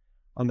question.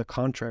 On the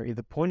contrary,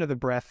 the point of the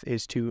breath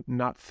is to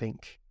not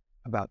think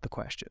about the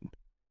question.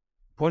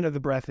 The point of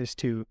the breath is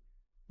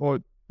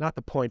not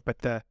the point, but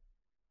the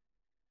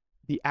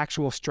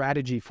actual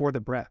strategy for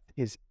the breath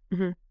is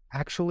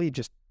actually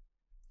just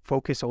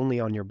focus only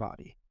on your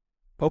body.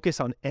 Focus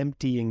on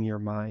emptying your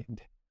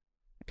mind,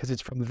 because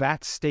it's from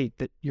that state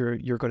that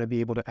you're going to be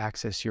able to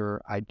access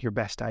your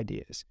best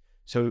ideas.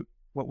 So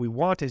what we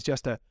want is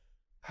just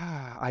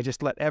I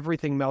just let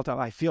everything melt out.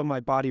 I feel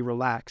my body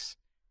relax.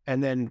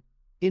 And then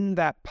in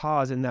that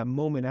pause, in that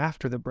moment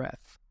after the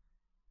breath,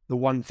 the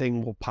one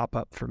thing will pop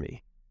up for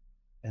me.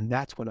 And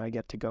that's when I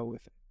get to go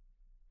with it.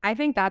 I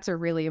think that's a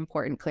really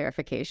important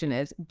clarification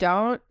is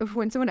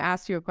when someone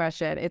asks you a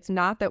question, it's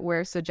not that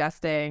we're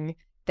suggesting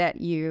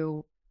that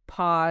you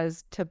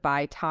pause to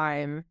buy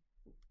time,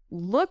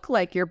 look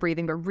like you're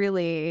breathing, but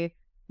really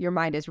your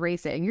mind is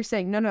racing. You're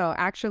saying, no,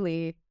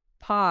 actually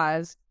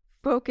pause,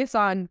 focus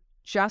on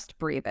just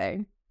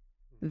breathing,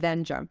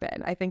 then jump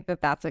in. I think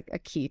that that's a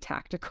key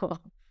tactical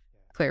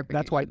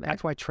clarification.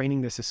 That's why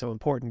training this is so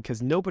important,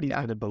 because nobody's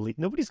going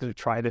to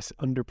try this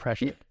under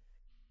pressure.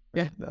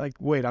 Yeah. Like,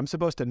 wait, I'm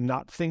supposed to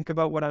not think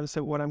about what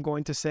I'm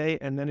going to say,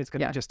 and then it's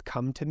going to just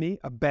come to me.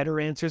 A better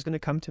answer is going to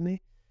come to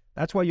me.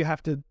 That's why you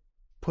have to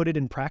put it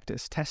in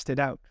practice, test it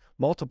out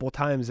multiple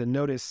times, and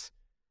notice,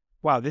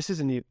 wow, this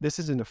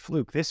isn't a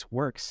fluke. This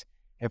works.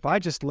 If I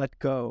just let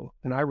go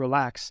and I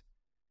relax,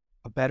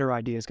 a better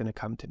idea is going to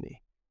come to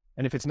me.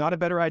 And if it's not a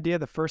better idea,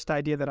 the first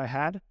idea that I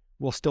had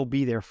will still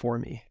be there for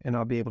me, and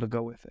I'll be able to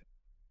go with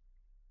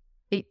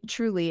it.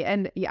 Truly.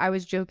 And I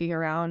was joking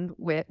around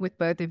with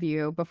both of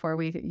you before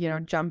we,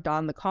 jumped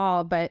on the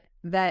call, but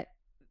that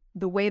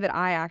the way that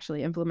I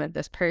actually implement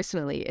this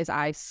personally is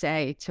I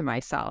say to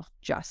myself,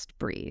 just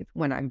breathe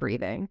when I'm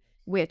breathing,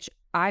 which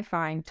I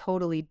find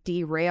totally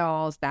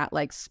derails that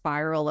like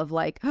spiral of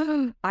like,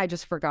 oh, I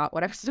just forgot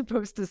what I was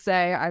supposed to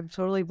say. I'm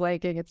totally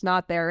blanking. It's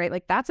not there, right?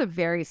 Like that's a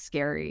very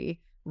scary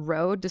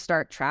road to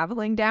start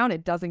traveling down.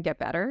 It doesn't get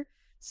better.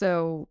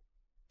 So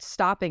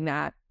stopping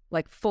that,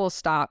 like full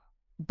stop,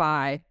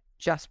 by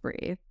just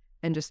breathe,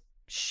 and just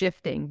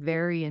shifting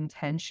very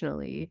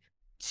intentionally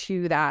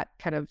to that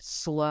kind of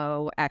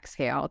slow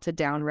exhale to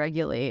down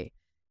regulate,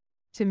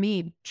 to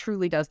me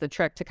truly does the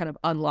trick to kind of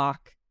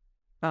unlock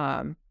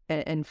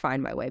and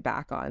find my way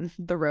back on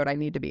the road I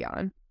need to be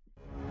on.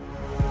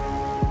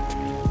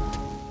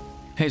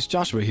 Hey, it's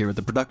Joshua here with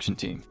the production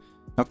team.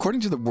 According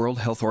to the World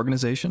Health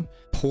Organization,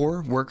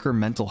 poor worker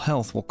mental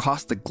health will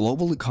cost the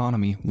global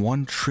economy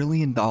 $1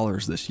 trillion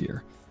this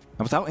year.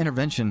 And without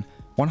intervention,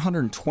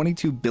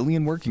 122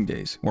 billion working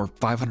days, or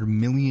 500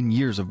 million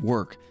years of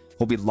work,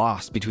 will be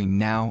lost between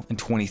now and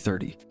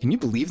 2030. Can you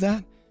believe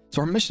that?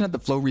 So our mission at the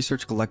Flow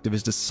Research Collective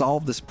is to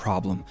solve this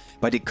problem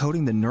by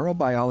decoding the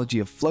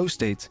neurobiology of flow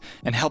states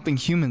and helping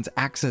humans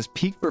access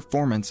peak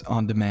performance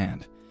on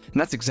demand. And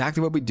that's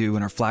exactly what we do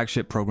in our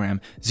flagship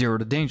program, Zero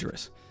to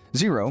Dangerous.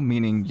 Zero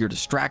meaning you're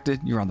distracted,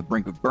 you're on the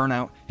brink of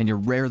burnout, and you're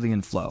rarely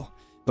in flow.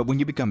 But when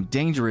you become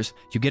dangerous,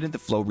 you get into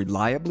flow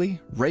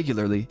reliably,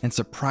 regularly, and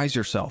surprise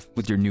yourself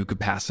with your new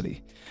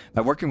capacity.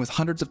 By working with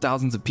hundreds of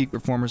thousands of peak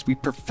performers, we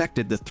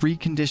perfected the 3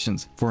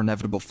 conditions for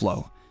inevitable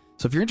flow.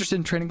 So if you're interested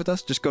in training with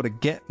us, just go to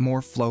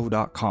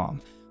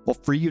getmoreflow.com. We'll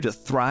free you to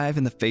thrive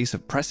in the face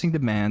of pressing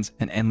demands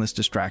and endless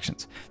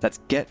distractions. That's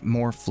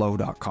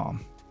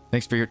getmoreflow.com.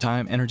 Thanks for your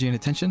time, energy, and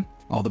attention.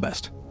 All the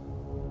best.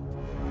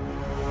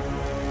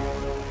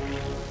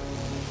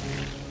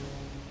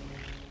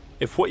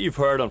 If what you've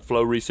heard on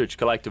Flow Research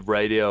Collective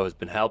Radio has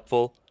been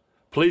helpful,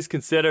 please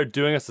consider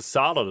doing us a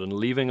solid and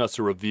leaving us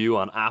a review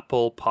on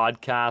Apple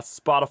Podcasts,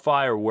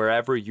 Spotify, or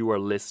wherever you are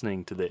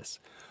listening to this.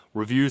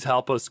 Reviews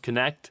help us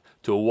connect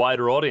to a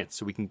wider audience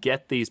so we can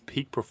get these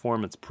peak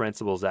performance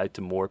principles out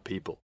to more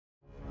people.